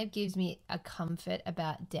kind of gives me a comfort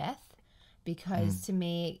about death, because to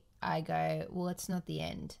me, I go, well, it's not the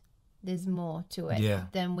end. There's more to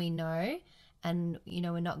it than we know. And,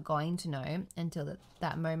 we're not going to know until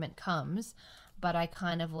that moment comes. But I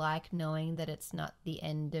kind of like knowing that it's not the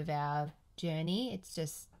end of our journey. It's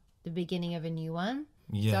just the beginning of a new one.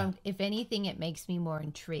 Yeah. So if anything, it makes me more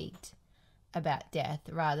intrigued about death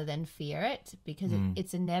rather than fear it, because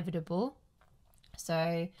it's inevitable.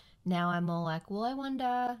 So now I'm more like, well, I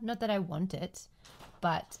wonder, not that I want it,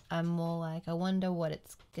 but I'm more like, I wonder what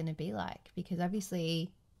it's going to be like, because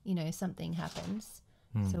obviously, something happens.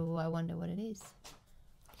 So I wonder what it is.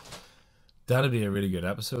 That'd be a really good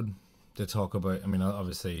episode to talk about. I mean,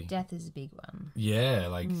 obviously. Death is a big one. Yeah,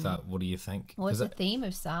 like that. What do you think? Well, it's the theme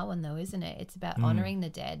of Samhain though, isn't it? It's about honouring the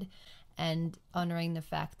dead and honouring the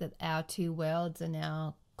fact that our two worlds are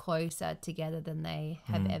now closer together than they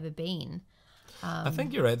have ever been. I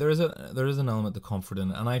think you're right. There is an element of comfort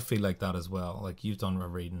in it, and I feel like that as well. Like, you've done a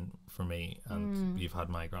reading for me, and you've had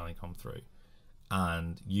my granny come through,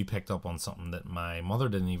 and you picked up on something that my mother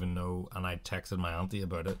didn't even know, and I texted my auntie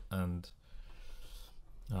about it, and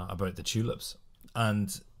about the tulips,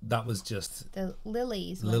 and that was just the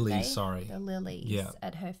lilies. Sorry, the lilies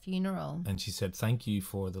at her funeral. And she said, "Thank you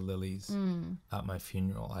for the lilies at my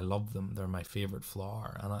funeral. I love them. They're my favorite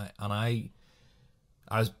flower." And I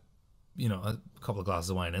was, a couple of glasses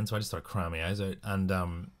of wine in, so I just started crying my eyes out.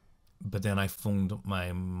 And but then I phoned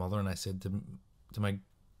my mother and I said, "Did my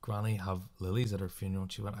granny have lilies at her funeral?"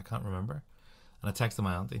 And she went, "I can't remember." And I texted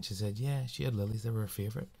my auntie and she said, "Yeah, she had lilies. They were her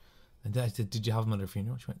favorite." And then I said, "Did you have them at her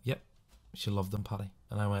funeral?" She went, "Yep, she loved them, Paddy."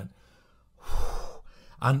 And I went, whew.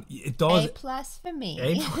 And it does. A+ for me.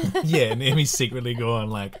 Yeah, and Amy's secretly going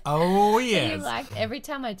like, "Oh yes." You like, every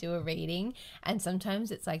time I do a reading, and sometimes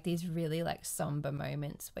it's like these really like somber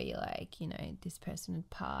moments where you're like, this person had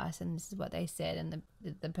passed and this is what they said, and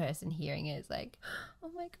the person hearing it is like, "Oh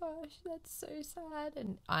my gosh, that's so sad."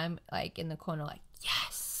 And I'm like in the corner like,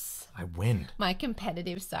 yes. I win. My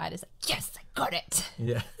competitive side is like, yes, I got it.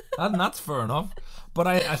 Yeah, and that's fair enough. But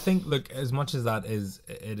I think, look, as much as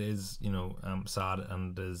it is sad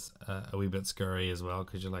and is a wee bit scary as well,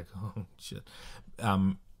 because you're like, oh shit.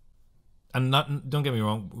 And don't get me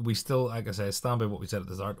wrong, we still, like I say, stand by what we said at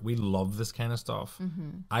the start. We love this kind of stuff.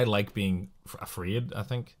 I like being afraid. I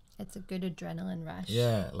think it's a good adrenaline rush.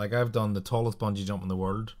 Yeah, like I've done the tallest bungee jump in the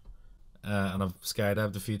world. And I've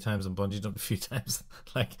skydived a few times and bungee jumped a few times.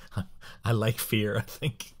 Like, I like fear. I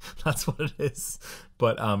think that's what it is.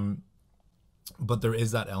 But there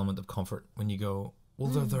is that element of comfort when you go,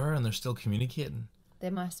 well, they're there and they're still communicating.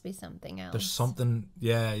 There must be something else. There's something,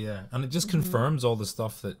 yeah, and it just confirms all the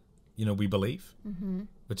stuff that we believe,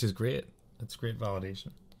 which is great. It's great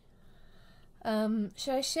validation.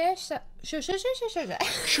 Should I share? Sure.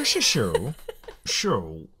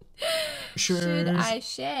 Should I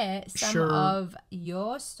share some of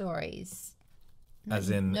your stories?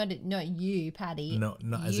 As in, not you, Paddy. No,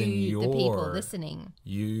 not as in your, the people listening.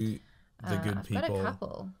 You, the good people. I've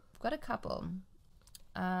got a couple.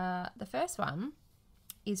 The first one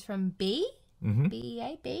is from B.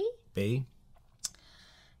 B-E-A-B. B.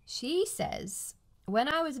 She says, when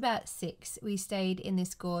I was about 6, we stayed in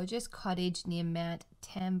this gorgeous cottage near Mount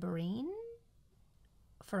Tambourine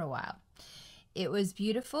for a while. It was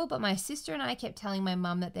beautiful, but my sister and I kept telling my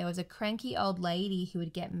mum that there was a cranky old lady who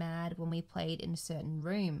would get mad when we played in a certain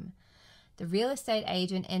room. The real estate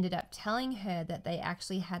agent ended up telling her that they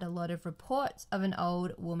actually had a lot of reports of an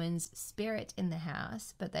old woman's spirit in the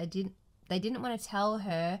house, but they didn't want to tell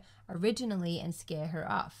her originally and scare her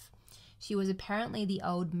off. She was apparently the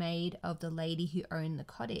old maid of the lady who owned the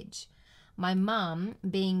cottage. My mum,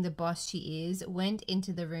 being the boss she is, went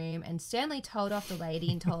into the room and sternly told off the lady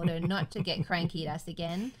and told her not to get cranky at us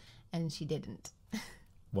again, and she didn't.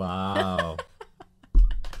 Wow.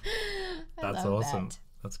 That's awesome.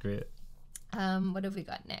 That's great. What have we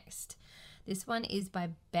got next? This one is by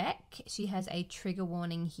Beck. She has a trigger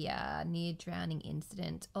warning here. Near drowning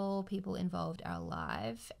incident. All people involved are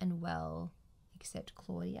alive and well, except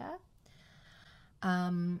Claudia.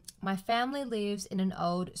 My family lives in an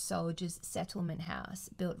old soldiers' settlement house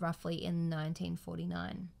built roughly in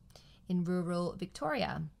 1949 in rural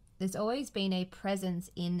Victoria. There's always been a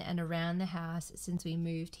presence in and around the house since we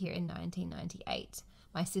moved here in 1998,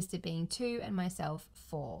 my sister being 2 and myself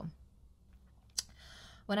 4.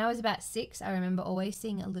 When I was about 6, I remember always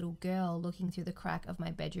seeing a little girl looking through the crack of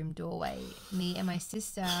my bedroom doorway. Me and my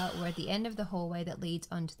sister were at the end of the hallway that leads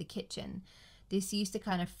onto the kitchen. This used to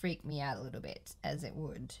kind of freak me out a little bit, as it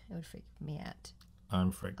would. It would freak me out.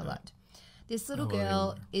 I'm freaked a out. lot. This little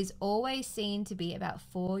girl is always seen to be about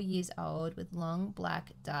 4 years old with long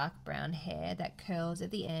black dark brown hair that curls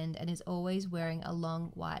at the end and is always wearing a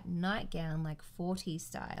long white nightgown like 40s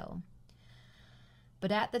style.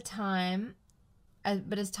 But as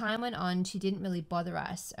time went on, she didn't really bother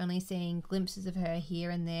us, only seeing glimpses of her here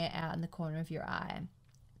and there out in the corner of your eye.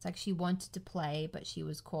 It's like she wanted to play, but she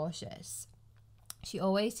was cautious. She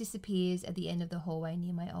always disappears at the end of the hallway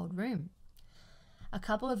near my old room. A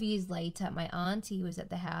couple of years later, my auntie was at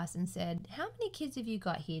the house and said, "How many kids have you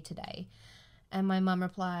got here today?" And my mum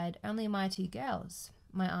replied, "Only my 2 girls."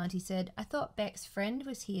 My auntie said, "I thought Beck's friend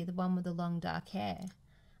was here, the one with the long dark hair."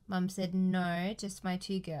 Mum said, "No, just my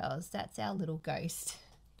 2 girls. That's our little ghost."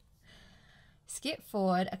 Skip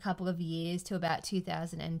forward a couple of years to about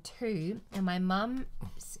 2002, and my mum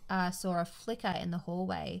saw a flicker in the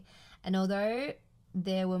hallway. And although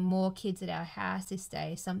there were more kids at our house this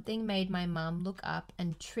day, something made my mum look up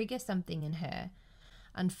and trigger something in her.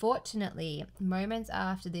 Unfortunately, moments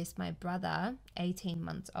after this, my brother, 18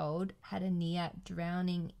 months old, had a near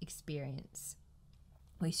drowning experience.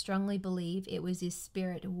 We strongly believe it was his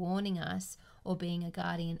spirit warning us, or being a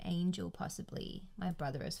guardian angel possibly. My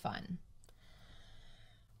brother is fine.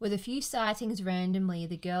 With a few sightings randomly,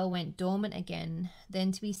 the girl went dormant again,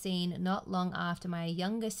 then to be seen not long after my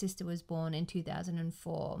younger sister was born in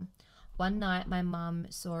 2004. One night my mum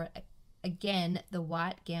saw again the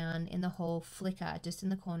white gown in the hall flicker just in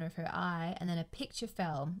the corner of her eye, and then a picture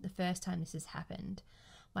fell the first time this has happened.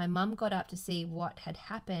 My mum got up to see what had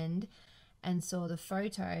happened and saw the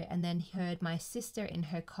photo, and then heard my sister in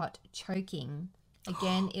her cot choking.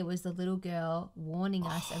 Again, it was the little girl warning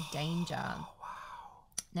us of danger.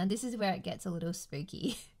 Now, this is where it gets a little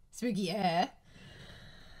spooky. Spookier.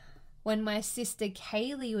 When my sister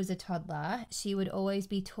Kaylee was a toddler, she would always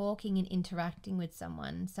be talking and interacting with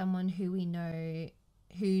someone who we know,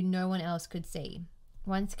 who no one else could see.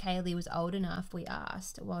 Once Kaylee was old enough, we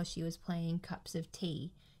asked, while she was playing cups of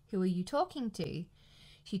tea, "Who are you talking to?"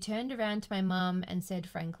 She turned around to my mum and said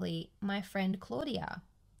frankly, "My friend Claudia,"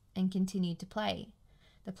 and continued to play.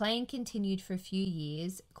 The playing continued for a few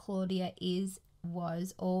years. Claudia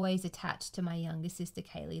was always attached to my younger sister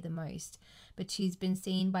Kaylee the most, but she's been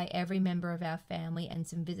seen by every member of our family and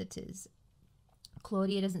some visitors.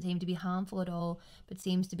 Claudia doesn't seem to be harmful at all, but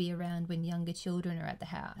seems to be around when younger children are at the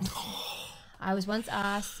house. I once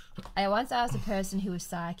asked a person who was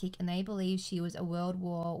psychic, and they believed she was a World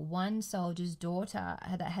War I soldier's daughter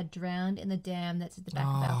that had drowned in the dam that's at the back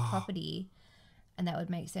of our property, and that would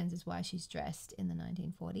make sense as why she's dressed in the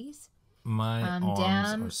 1940s. My arms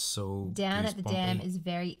are so down at the dam goosebumpy. is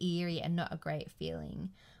very eerie and not a great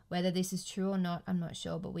feeling. Whether this is true or not, I'm not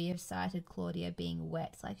sure, but we have sighted Claudia being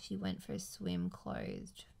wet, like she went for a swim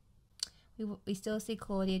clothed. We still see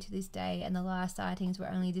Claudia to this day, and the last sightings were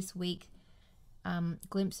only this week.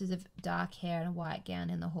 Glimpses of dark hair and a white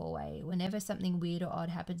gown in the hallway. Whenever something weird or odd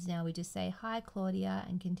happens now, we just say, "Hi, Claudia,"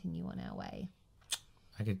 and continue on our way.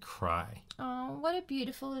 I could cry. Oh, what a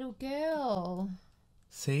beautiful little girl.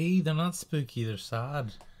 See, they're not spooky, they're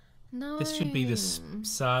sad. No. This should be this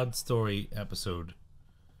sad story episode.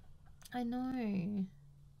 I know.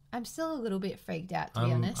 I'm still a little bit freaked out, to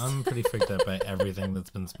be honest. I'm pretty freaked out by everything that's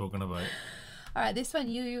been spoken about. All right, this one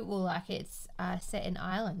you will like. It's set in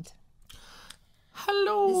Ireland.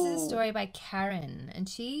 Hello. This is a story by Karen, and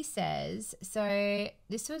she says, so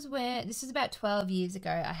this was about 12 years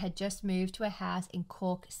ago. I had just moved to a house in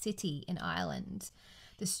Cork City in Ireland.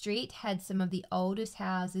 The street had some of the oldest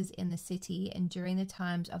houses in the city, and during the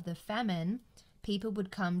times of the famine, people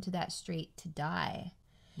would come to that street to die.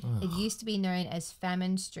 Ugh. It used to be known as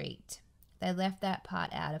Famine Street. They left that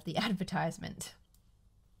part out of the advertisement.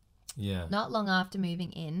 Yeah. Not long after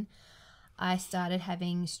moving in, I started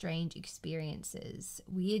having strange experiences.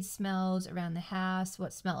 Weird smells around the house,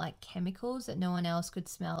 what smelled like chemicals that no one else could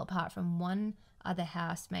smell apart from one other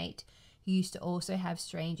housemate who used to also have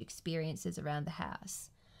strange experiences around the house.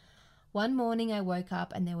 One morning I woke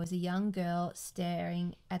up and there was a young girl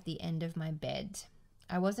staring at the end of my bed.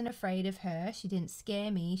 I wasn't afraid of her. She didn't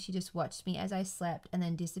scare me. She just watched me as I slept and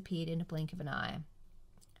then disappeared in a blink of an eye.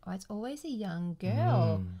 Oh, it's always a young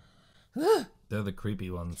girl. They're the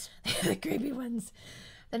creepy ones. The creepy ones.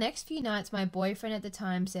 The next few nights, my boyfriend at the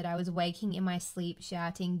time said I was waking in my sleep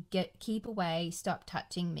shouting, keep away, stop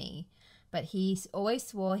touching me. But he always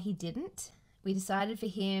swore he didn't. We decided for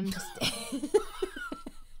him to stay.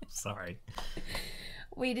 Sorry.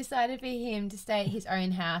 We decided for him to stay at his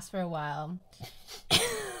own house for a while.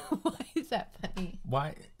 Why is that funny?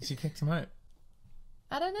 Why? She kicked him out.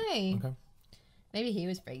 I don't know. Okay. Maybe he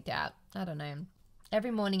was freaked out. I don't know.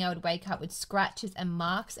 Every morning I would wake up with scratches and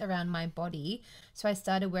marks around my body, so I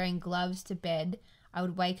started wearing gloves to bed. I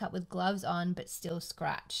would wake up with gloves on, but still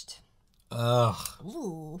scratched. Ugh.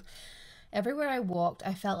 Ooh. Everywhere I walked,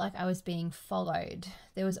 I felt like I was being followed.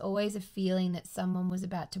 There was always a feeling that someone was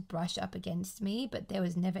about to brush up against me, but there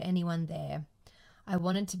was never anyone there. I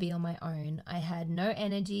wanted to be on my own. I had no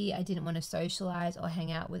energy. I didn't want to socialize or hang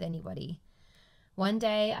out with anybody. One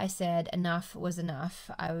day I said enough was enough.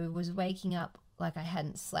 I was waking up like I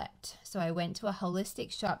hadn't slept. So I went to a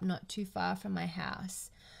holistic shop not too far from my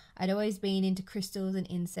house. I'd always been into crystals and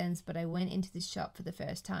incense, but I went into this shop for the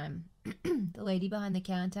first time. The lady behind the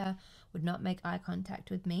counter would not make eye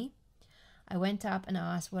contact with me. I went up and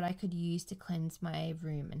asked what I could use to cleanse my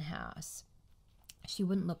room and house. She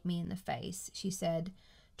wouldn't look me in the face. She said,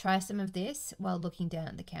 "Try some of this," while looking down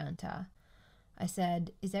at the counter. I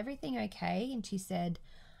said, "Is everything okay?" And she said,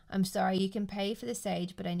 "I'm sorry, you can pay for the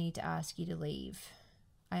sage, but I need to ask you to leave."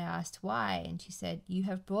 I asked why, and she said, "You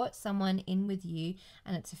have brought someone in with you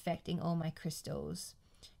and it's affecting all my crystals."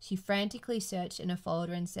 She frantically searched in a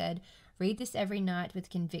folder and said, "Read this every night with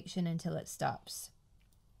conviction until it stops."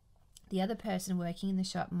 The other person working in the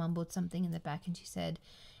shop mumbled something in the back and she said,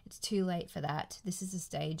 "It's too late for that. This is a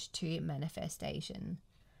stage 2 manifestation."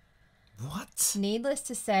 What? Needless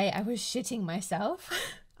to say, I was shitting myself.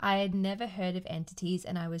 I had never heard of entities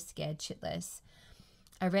and I was scared shitless.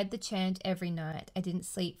 I read the chant every night. I didn't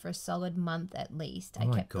sleep for a solid month at least. I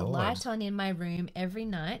kept the light on in my room every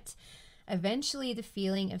night. Eventually, the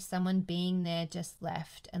feeling of someone being there just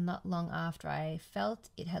left, and not long after I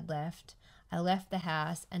felt it had left, I left the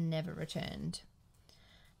house and never returned.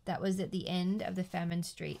 That was at the end of the Famine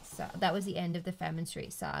Street. That was the end of the Famine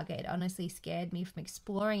Street saga. It honestly scared me from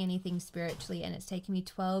exploring anything spiritually, and it's taken me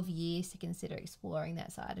 12 years to consider exploring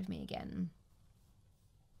that side of me again.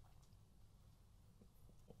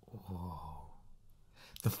 Whoa.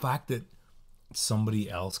 The fact that somebody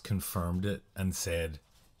else confirmed it and said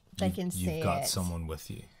you've got someone with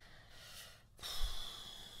you.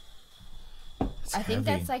 I think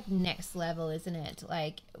that's like next level, isn't it?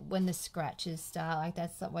 Like when the scratches start, like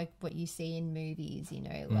that's like what you see in movies, you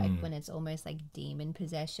know, like when it's almost like demon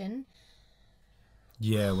possession.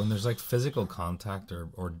 Yeah, when there's like physical contact or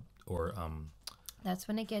that's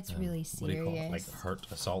when it gets really serious. What do you call it? Like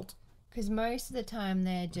hurt, assault. Because most of the time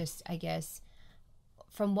they're just, I guess,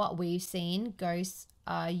 from what we've seen, ghosts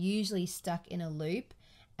are usually stuck in a loop,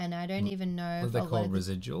 and I don't even know. What are they called?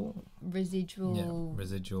 Residual.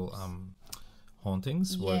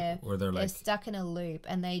 Hauntings. Yeah, where they're stuck in a loop,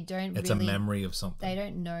 and they don't. It's a memory of something. They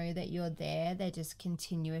don't know that you're there. They're just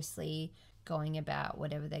continuously going about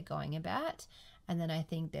whatever they're going about, and then I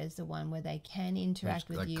think there's the one where they can interact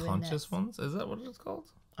with you. Like conscious ones? Is that what it's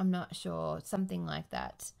called? I'm not sure. Something like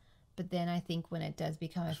that. But then I think when it does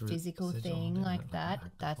become a physical thing like that,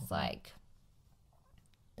 that's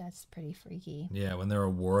pretty freaky. Yeah, when they're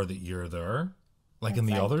aware that you're there. Like in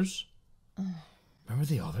The Others. Remember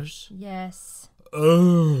The Others? Yes.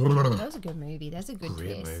 Oh. That was a good movie. That's a good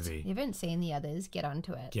Great twist. movie. If you haven't seen The Others, get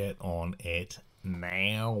onto it. Get on it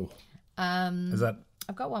now. Is that...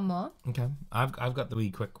 I've got one more. Okay. I've got the wee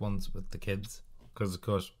quick ones with the kids. Because, of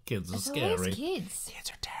course, kids are scary. Kids.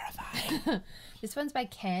 Kids are terrifying. This one's by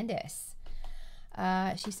Candace.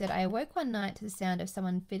 She said, "I awoke one night to the sound of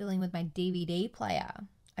someone fiddling with my DVD player.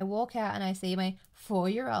 I walk out and I see my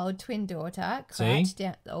 4-year-old twin daughter crouched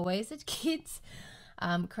down. Always the kids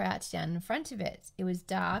crouched down in front of it. It was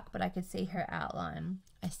dark, but I could see her outline.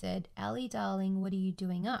 I said, 'Allie, darling, what are you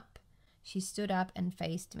doing up?' She stood up and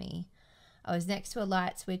faced me. I was next to a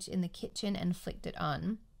light switch in the kitchen and flicked it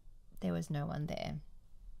on. There was no one there.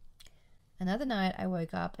 Another night I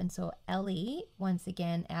woke up and saw Ellie once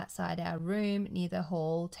again outside our room near the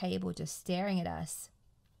hall table just staring at us.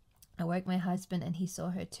 I woke my husband and he saw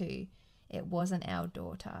her too. It wasn't our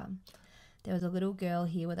daughter. There was a little girl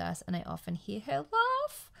here with us and I often hear her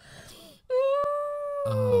laugh."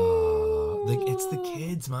 Oh, it's the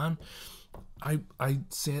kids, man. I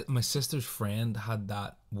said my sister's friend had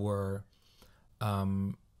that where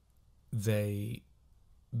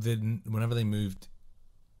whenever they moved,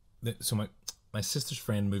 so my sister's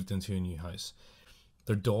friend moved into a new house.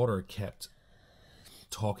 Their daughter kept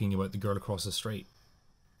talking about the girl across the street,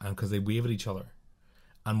 and because they wave at each other.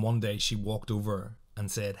 And one day she walked over and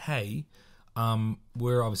said, "Hey,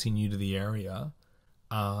 we're obviously new to the area.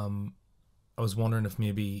 I was wondering if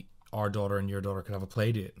maybe our daughter and your daughter could have a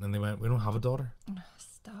play date." And they went, "We don't have a daughter."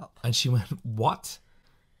 Stop. And she went, "What?"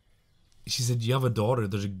 she said, you have a daughter.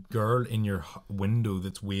 There's a girl in your window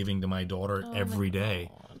that's waving to my daughter every day.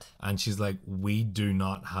 God. And she's like, we do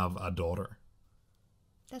not have a daughter.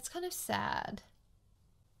 That's kind of sad.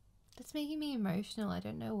 That's making me emotional. I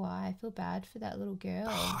don't know why. I feel bad for that little girl.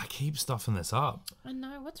 Oh, I keep stuffing this up. I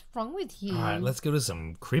know. What's wrong with you? All right, let's go to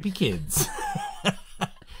some creepy kids.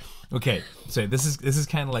 Okay, so this is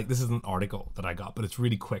kind of like, this is an article that I got, but it's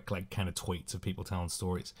really quick, like kind of tweets of people telling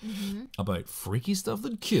stories about freaky stuff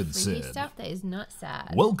that kids Freaky said. stuff that is not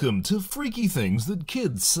sad. Welcome to Freaky Things That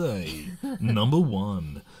Kids Say. Number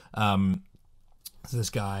 1. So this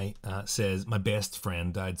guy says, my best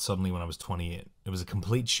friend died suddenly when I was 28. It was a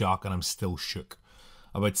complete shock and I'm still shook.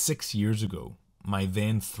 About 6 years ago, my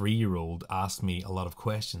then 3-year-old asked me a lot of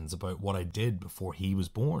questions about what I did before he was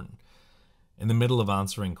born. In the middle of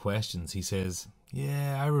answering questions, he says,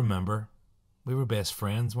 yeah, I remember. We were best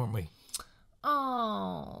friends, weren't we?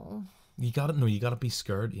 Oh. You gotta be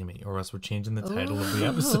scared, Amy, or else we're changing the title of the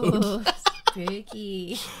episode.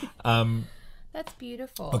 Spooky. That's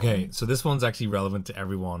beautiful. Okay, so this one's actually relevant to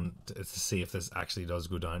everyone to see if this actually does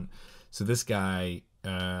go down. So this guy,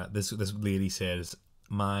 this lady says,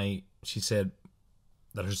 she said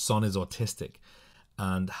that her son is autistic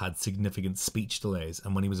and had significant speech delays,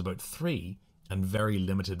 and when he was about 3 and very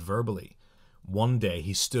limited verbally, one day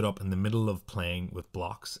he stood up in the middle of playing with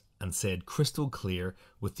blocks and said crystal clear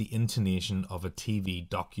with the intonation of a TV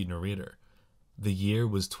docu-narrator, the year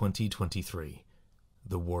was 2023.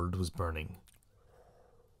 The world was burning.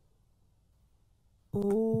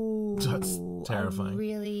 Oh, that's terrifying. I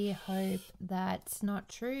really hope that's not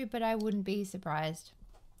true, but I wouldn't be surprised.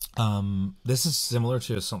 This is similar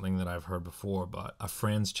to something that I've heard before, but a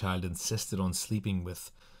friend's child insisted on sleeping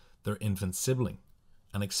with their infant sibling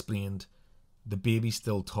and explained, the baby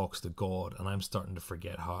still talks to God and I'm starting to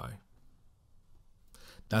forget how.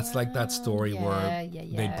 That's like that story where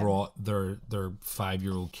they brought their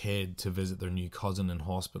 5-year-old kid to visit their new cousin in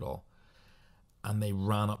hospital, and they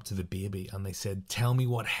ran up to the baby and they said, tell me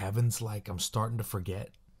what heaven's like, I'm starting to forget.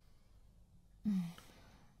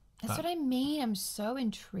 That's what I mean. I'm so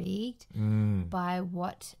intrigued by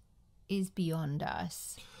what is beyond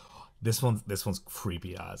us. This one's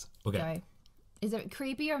creepy as. Okay. Go. Is it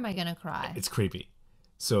creepy or am I going to cry? It's creepy.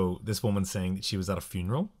 So this woman's saying that she was at a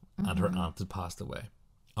funeral and her aunt had passed away.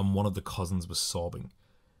 And one of the cousins was sobbing.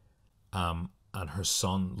 And her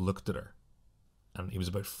son looked at her. And he was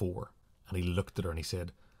about 4. And he looked at her and he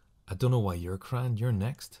said, I don't know why you're crying. You're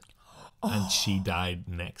next. And she died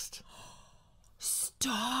next.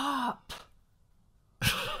 Stop.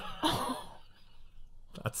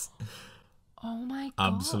 That's oh my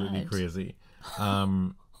God. Absolutely crazy.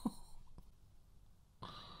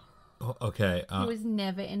 Okay. He was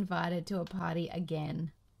never invited to a party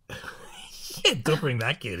again. Yeah, don't bring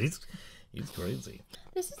that kid. He's crazy.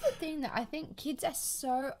 This is the thing that I think kids are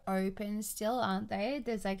so open still, aren't they?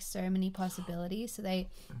 There's like so many possibilities. So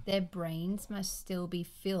their brains must still be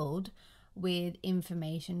filled with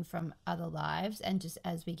information from other lives, and just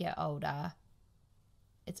as we get older,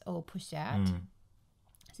 it's all pushed out.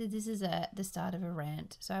 So this is the start of a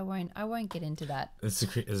rant. So I won't get into that. This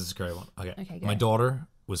is a great one. Okay, go. My daughter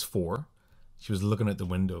was 4. She was looking at the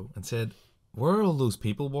window and said, where are all those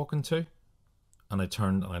people walking to? And I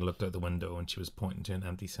turned and I looked out the window and she was pointing to an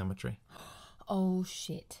empty cemetery. Oh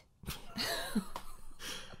shit.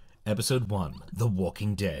 Episode 1, The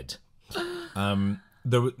Walking Dead.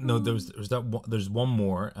 There's one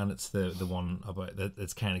more, and it's the one about that.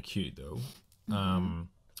 It's kind of cute though.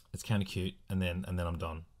 It's kind of cute, and then I'm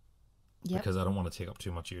done. Yep. Because I don't want to take up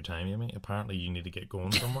too much of your time, Amy. Apparently, you need to get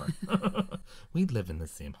going somewhere. We live in the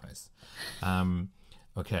same house.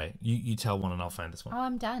 Okay, you tell one, and I'll find this one. Oh,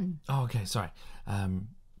 I'm done. Oh, okay, sorry.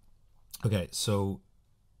 Okay, so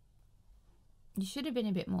you should have been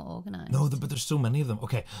a bit more organized. No, but there's so many of them.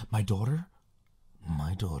 Okay, my daughter.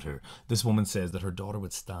 This woman says that her daughter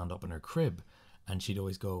would stand up in her crib and she'd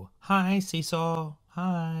always go, hi, Seesaw,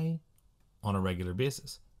 hi, on a regular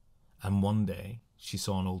basis. And one day she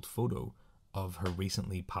saw an old photo of her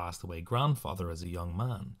recently passed away grandfather as a young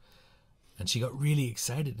man. And she got really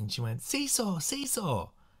excited and she went, Seesaw, Seesaw.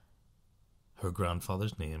 Her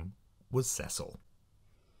grandfather's name was Cecil.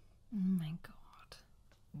 Oh my God.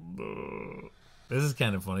 This is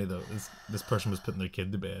kind of funny though. This person was putting their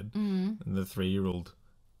kid to bed, and the 3-year-old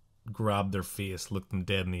grabbed their face, looked them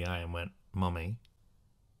dead in the eye, and went, "Mummy,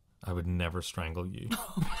 I would never strangle you."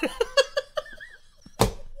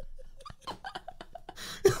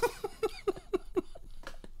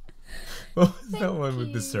 What was that one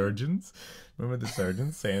with the surgeons? Remember the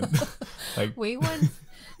surgeons saying, like, we once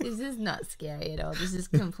This is not scary at all. This is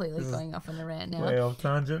completely going off on a rant now. Way off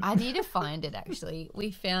tangent. I need to find it, actually.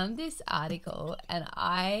 We found this article and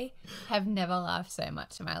I have never laughed so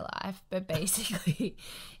much in my life. But basically,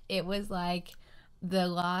 it was like the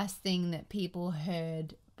last thing that people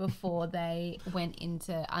heard before they went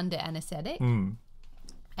into under anesthetic.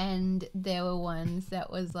 And there were ones that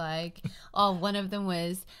was like, one of them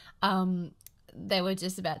was they were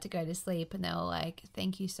just about to go to sleep and they were like,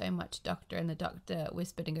 "Thank you so much, doctor." And the doctor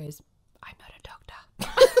whispered and goes, "I'm not a doctor."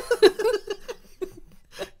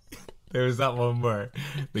 There was that one where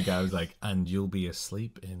the guy was like, "And you'll be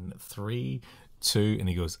asleep in 3, 2," and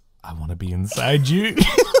he goes, "I want to be inside you." And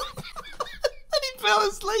he fell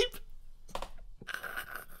asleep.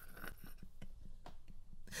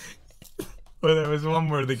 Well, there was one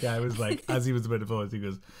where the guy was like, as he was about to fall asleep, he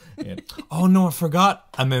goes, yeah, "Oh no, I forgot."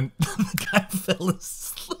 And then the guy fell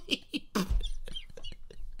asleep.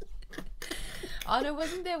 Oh no,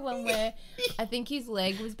 wasn't there one where I think his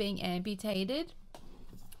leg was being amputated?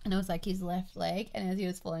 And it was like his left leg. And as he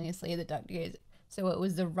was falling asleep, the doctor goes, "So it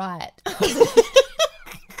was the right." That's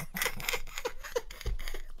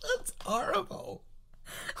horrible.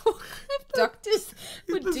 Doctors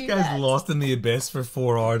would This do guy's that. lost in the abyss for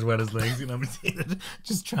 4 hours when his legs get amputated,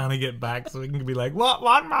 just trying to get back so he can be like, what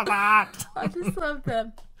was that? I just love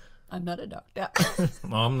them. I'm not a doctor.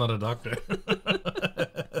 No, I'm not a doctor.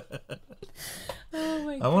 Oh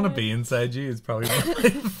my I god. want to be inside you is probably one of my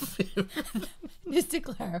favorite. Just to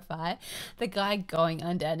clarify, the guy going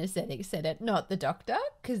under anesthetic said it, not the doctor,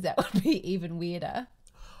 because that would be even weirder.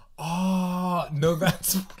 Oh, no,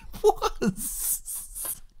 that's what it was.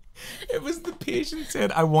 It was the patient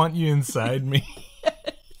said, "I want you inside me."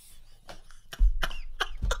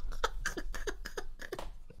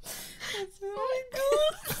 Oh my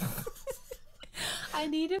god. I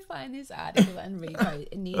need to find this article and repost.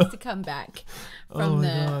 It needs to come back from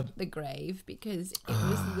the grave because it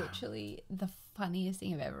was literally the funniest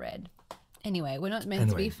thing I've ever read. Anyway, we're not meant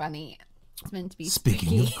to be funny. It's meant to be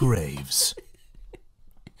Speaking spooky. of graves,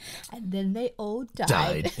 And then they all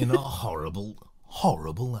died in a horrible,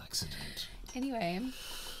 horrible accident. Anyway,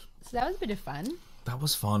 so that was a bit of fun. That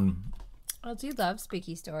was fun, I do love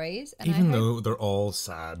spooky stories. And even I hope, though they're all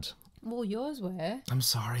sad. well, yours were. I'm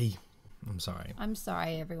sorry. I'm sorry. I'm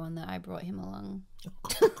sorry, everyone, that I brought him along.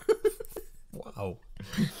 Wow.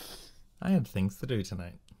 I had things to do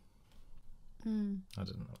tonight. I didn't have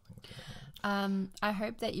things to do. I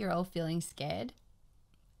hope that you're all feeling scared.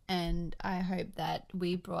 And I hope that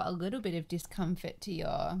we brought a little bit of discomfort to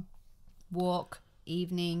your walk,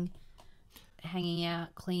 evening, hanging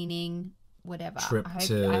out, cleaning, whatever. Trip I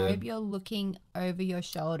to hope you're looking over your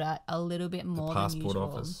shoulder a little bit more than passport usual.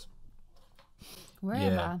 office.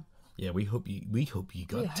 Wherever. Yeah, we hope you got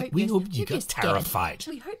you're scared. terrified.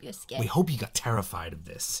 We hope you're scared. We hope you got terrified of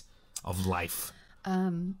this, of life.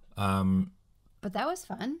 But that was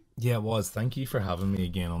fun. Yeah, it was. Thank you for having me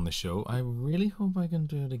again on the show. I really hope I can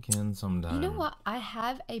do it again sometime. You know what? I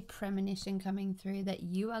have a premonition coming through that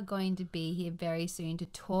you are going to be here very soon to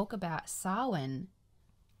talk about Samhain.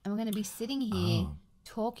 And we're going to be sitting here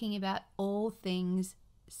talking about all things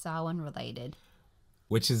Samhain related.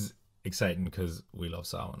 Which is exciting because we love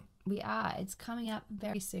Samhain. We are. It's coming up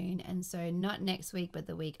very soon. And so not next week, but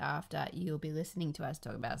the week after, you'll be listening to us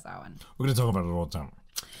talk about Samhain. We're going to talk about it all the time.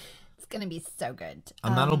 It's going to be so good.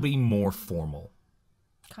 And that'll be more formal.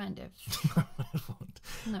 Kind of. It won't.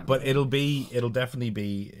 Not But really. it'll definitely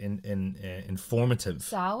be informative.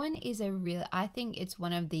 Samhain is I think it's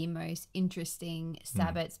one of the most interesting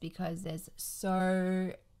Sabbats because there's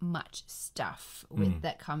so much stuff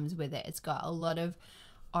that comes with it. It's got a lot of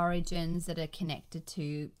origins that are connected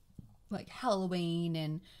to like Halloween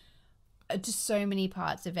and just so many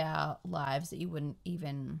parts of our lives that you wouldn't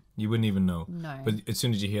even know. No. But as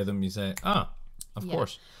soon as you hear them, you say, of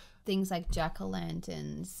course. Things like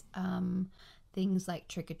jack-o'-lanterns, things like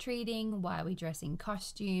trick-or-treating, why we dress in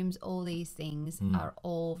costumes, all these things are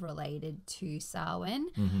all related to Samhain.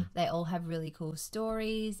 They all have really cool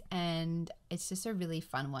stories and it's just a really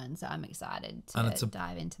fun one. So I'm excited to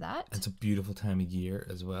dive into that. It's a beautiful time of year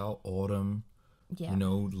as well. Autumn. Yeah. You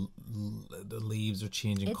know, the leaves are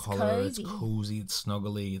changing colour. Cozy. It's cozy. It's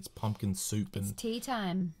snuggly. It's pumpkin soup. And It's tea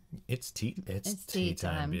time. It's tea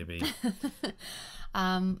time, baby.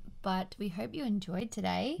 But we hope you enjoyed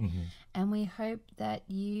today and we hope that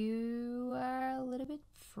you are a little bit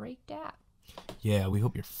freaked out. Yeah, we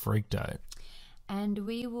hope you're freaked out. And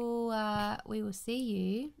we will see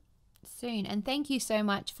you soon. And thank you so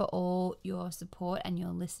much for all your support and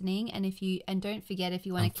your listening. And don't forget if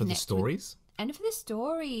you want to connect for the stories. And for the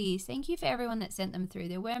stories. Thank you for everyone that sent them through.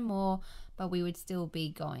 There were more, but we would still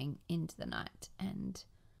be going into the night. And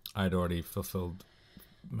I'd already fulfilled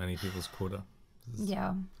many people's quota.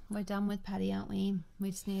 Yeah, we're done with Paddy, aren't we?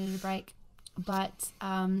 We just needed a break. But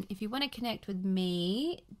if you want to connect with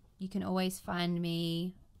me, you can always find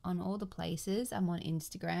me on all the places. I'm on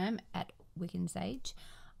Instagram at Wiccan Sage.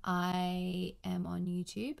 I am on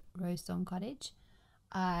YouTube, Rosestone Cottage.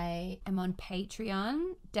 I am on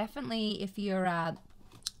Patreon. Definitely, if you're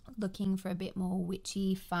looking for a bit more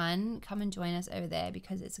witchy fun, come and join us over there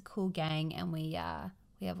because it's a cool gang and we have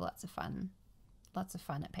lots of fun. Lots of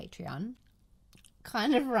fun at Patreon.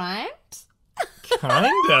 Kind of rhymed.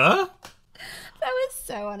 Kinda. That was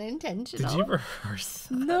so unintentional. Did you rehearse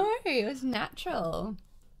that? No, it was natural.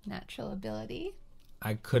 Natural ability.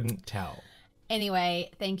 I couldn't tell. Anyway,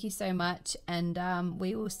 thank you so much. And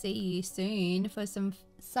we will see you soon for some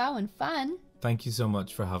Samhain fun. Thank you so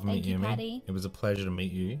much for having Thank me, you, Amy. Paddy. It was a pleasure to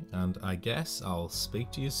meet you. And I guess I'll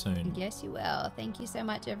speak to you soon. Yes, you will. Thank you so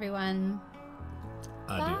much, everyone.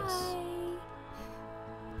 Adios. Bye.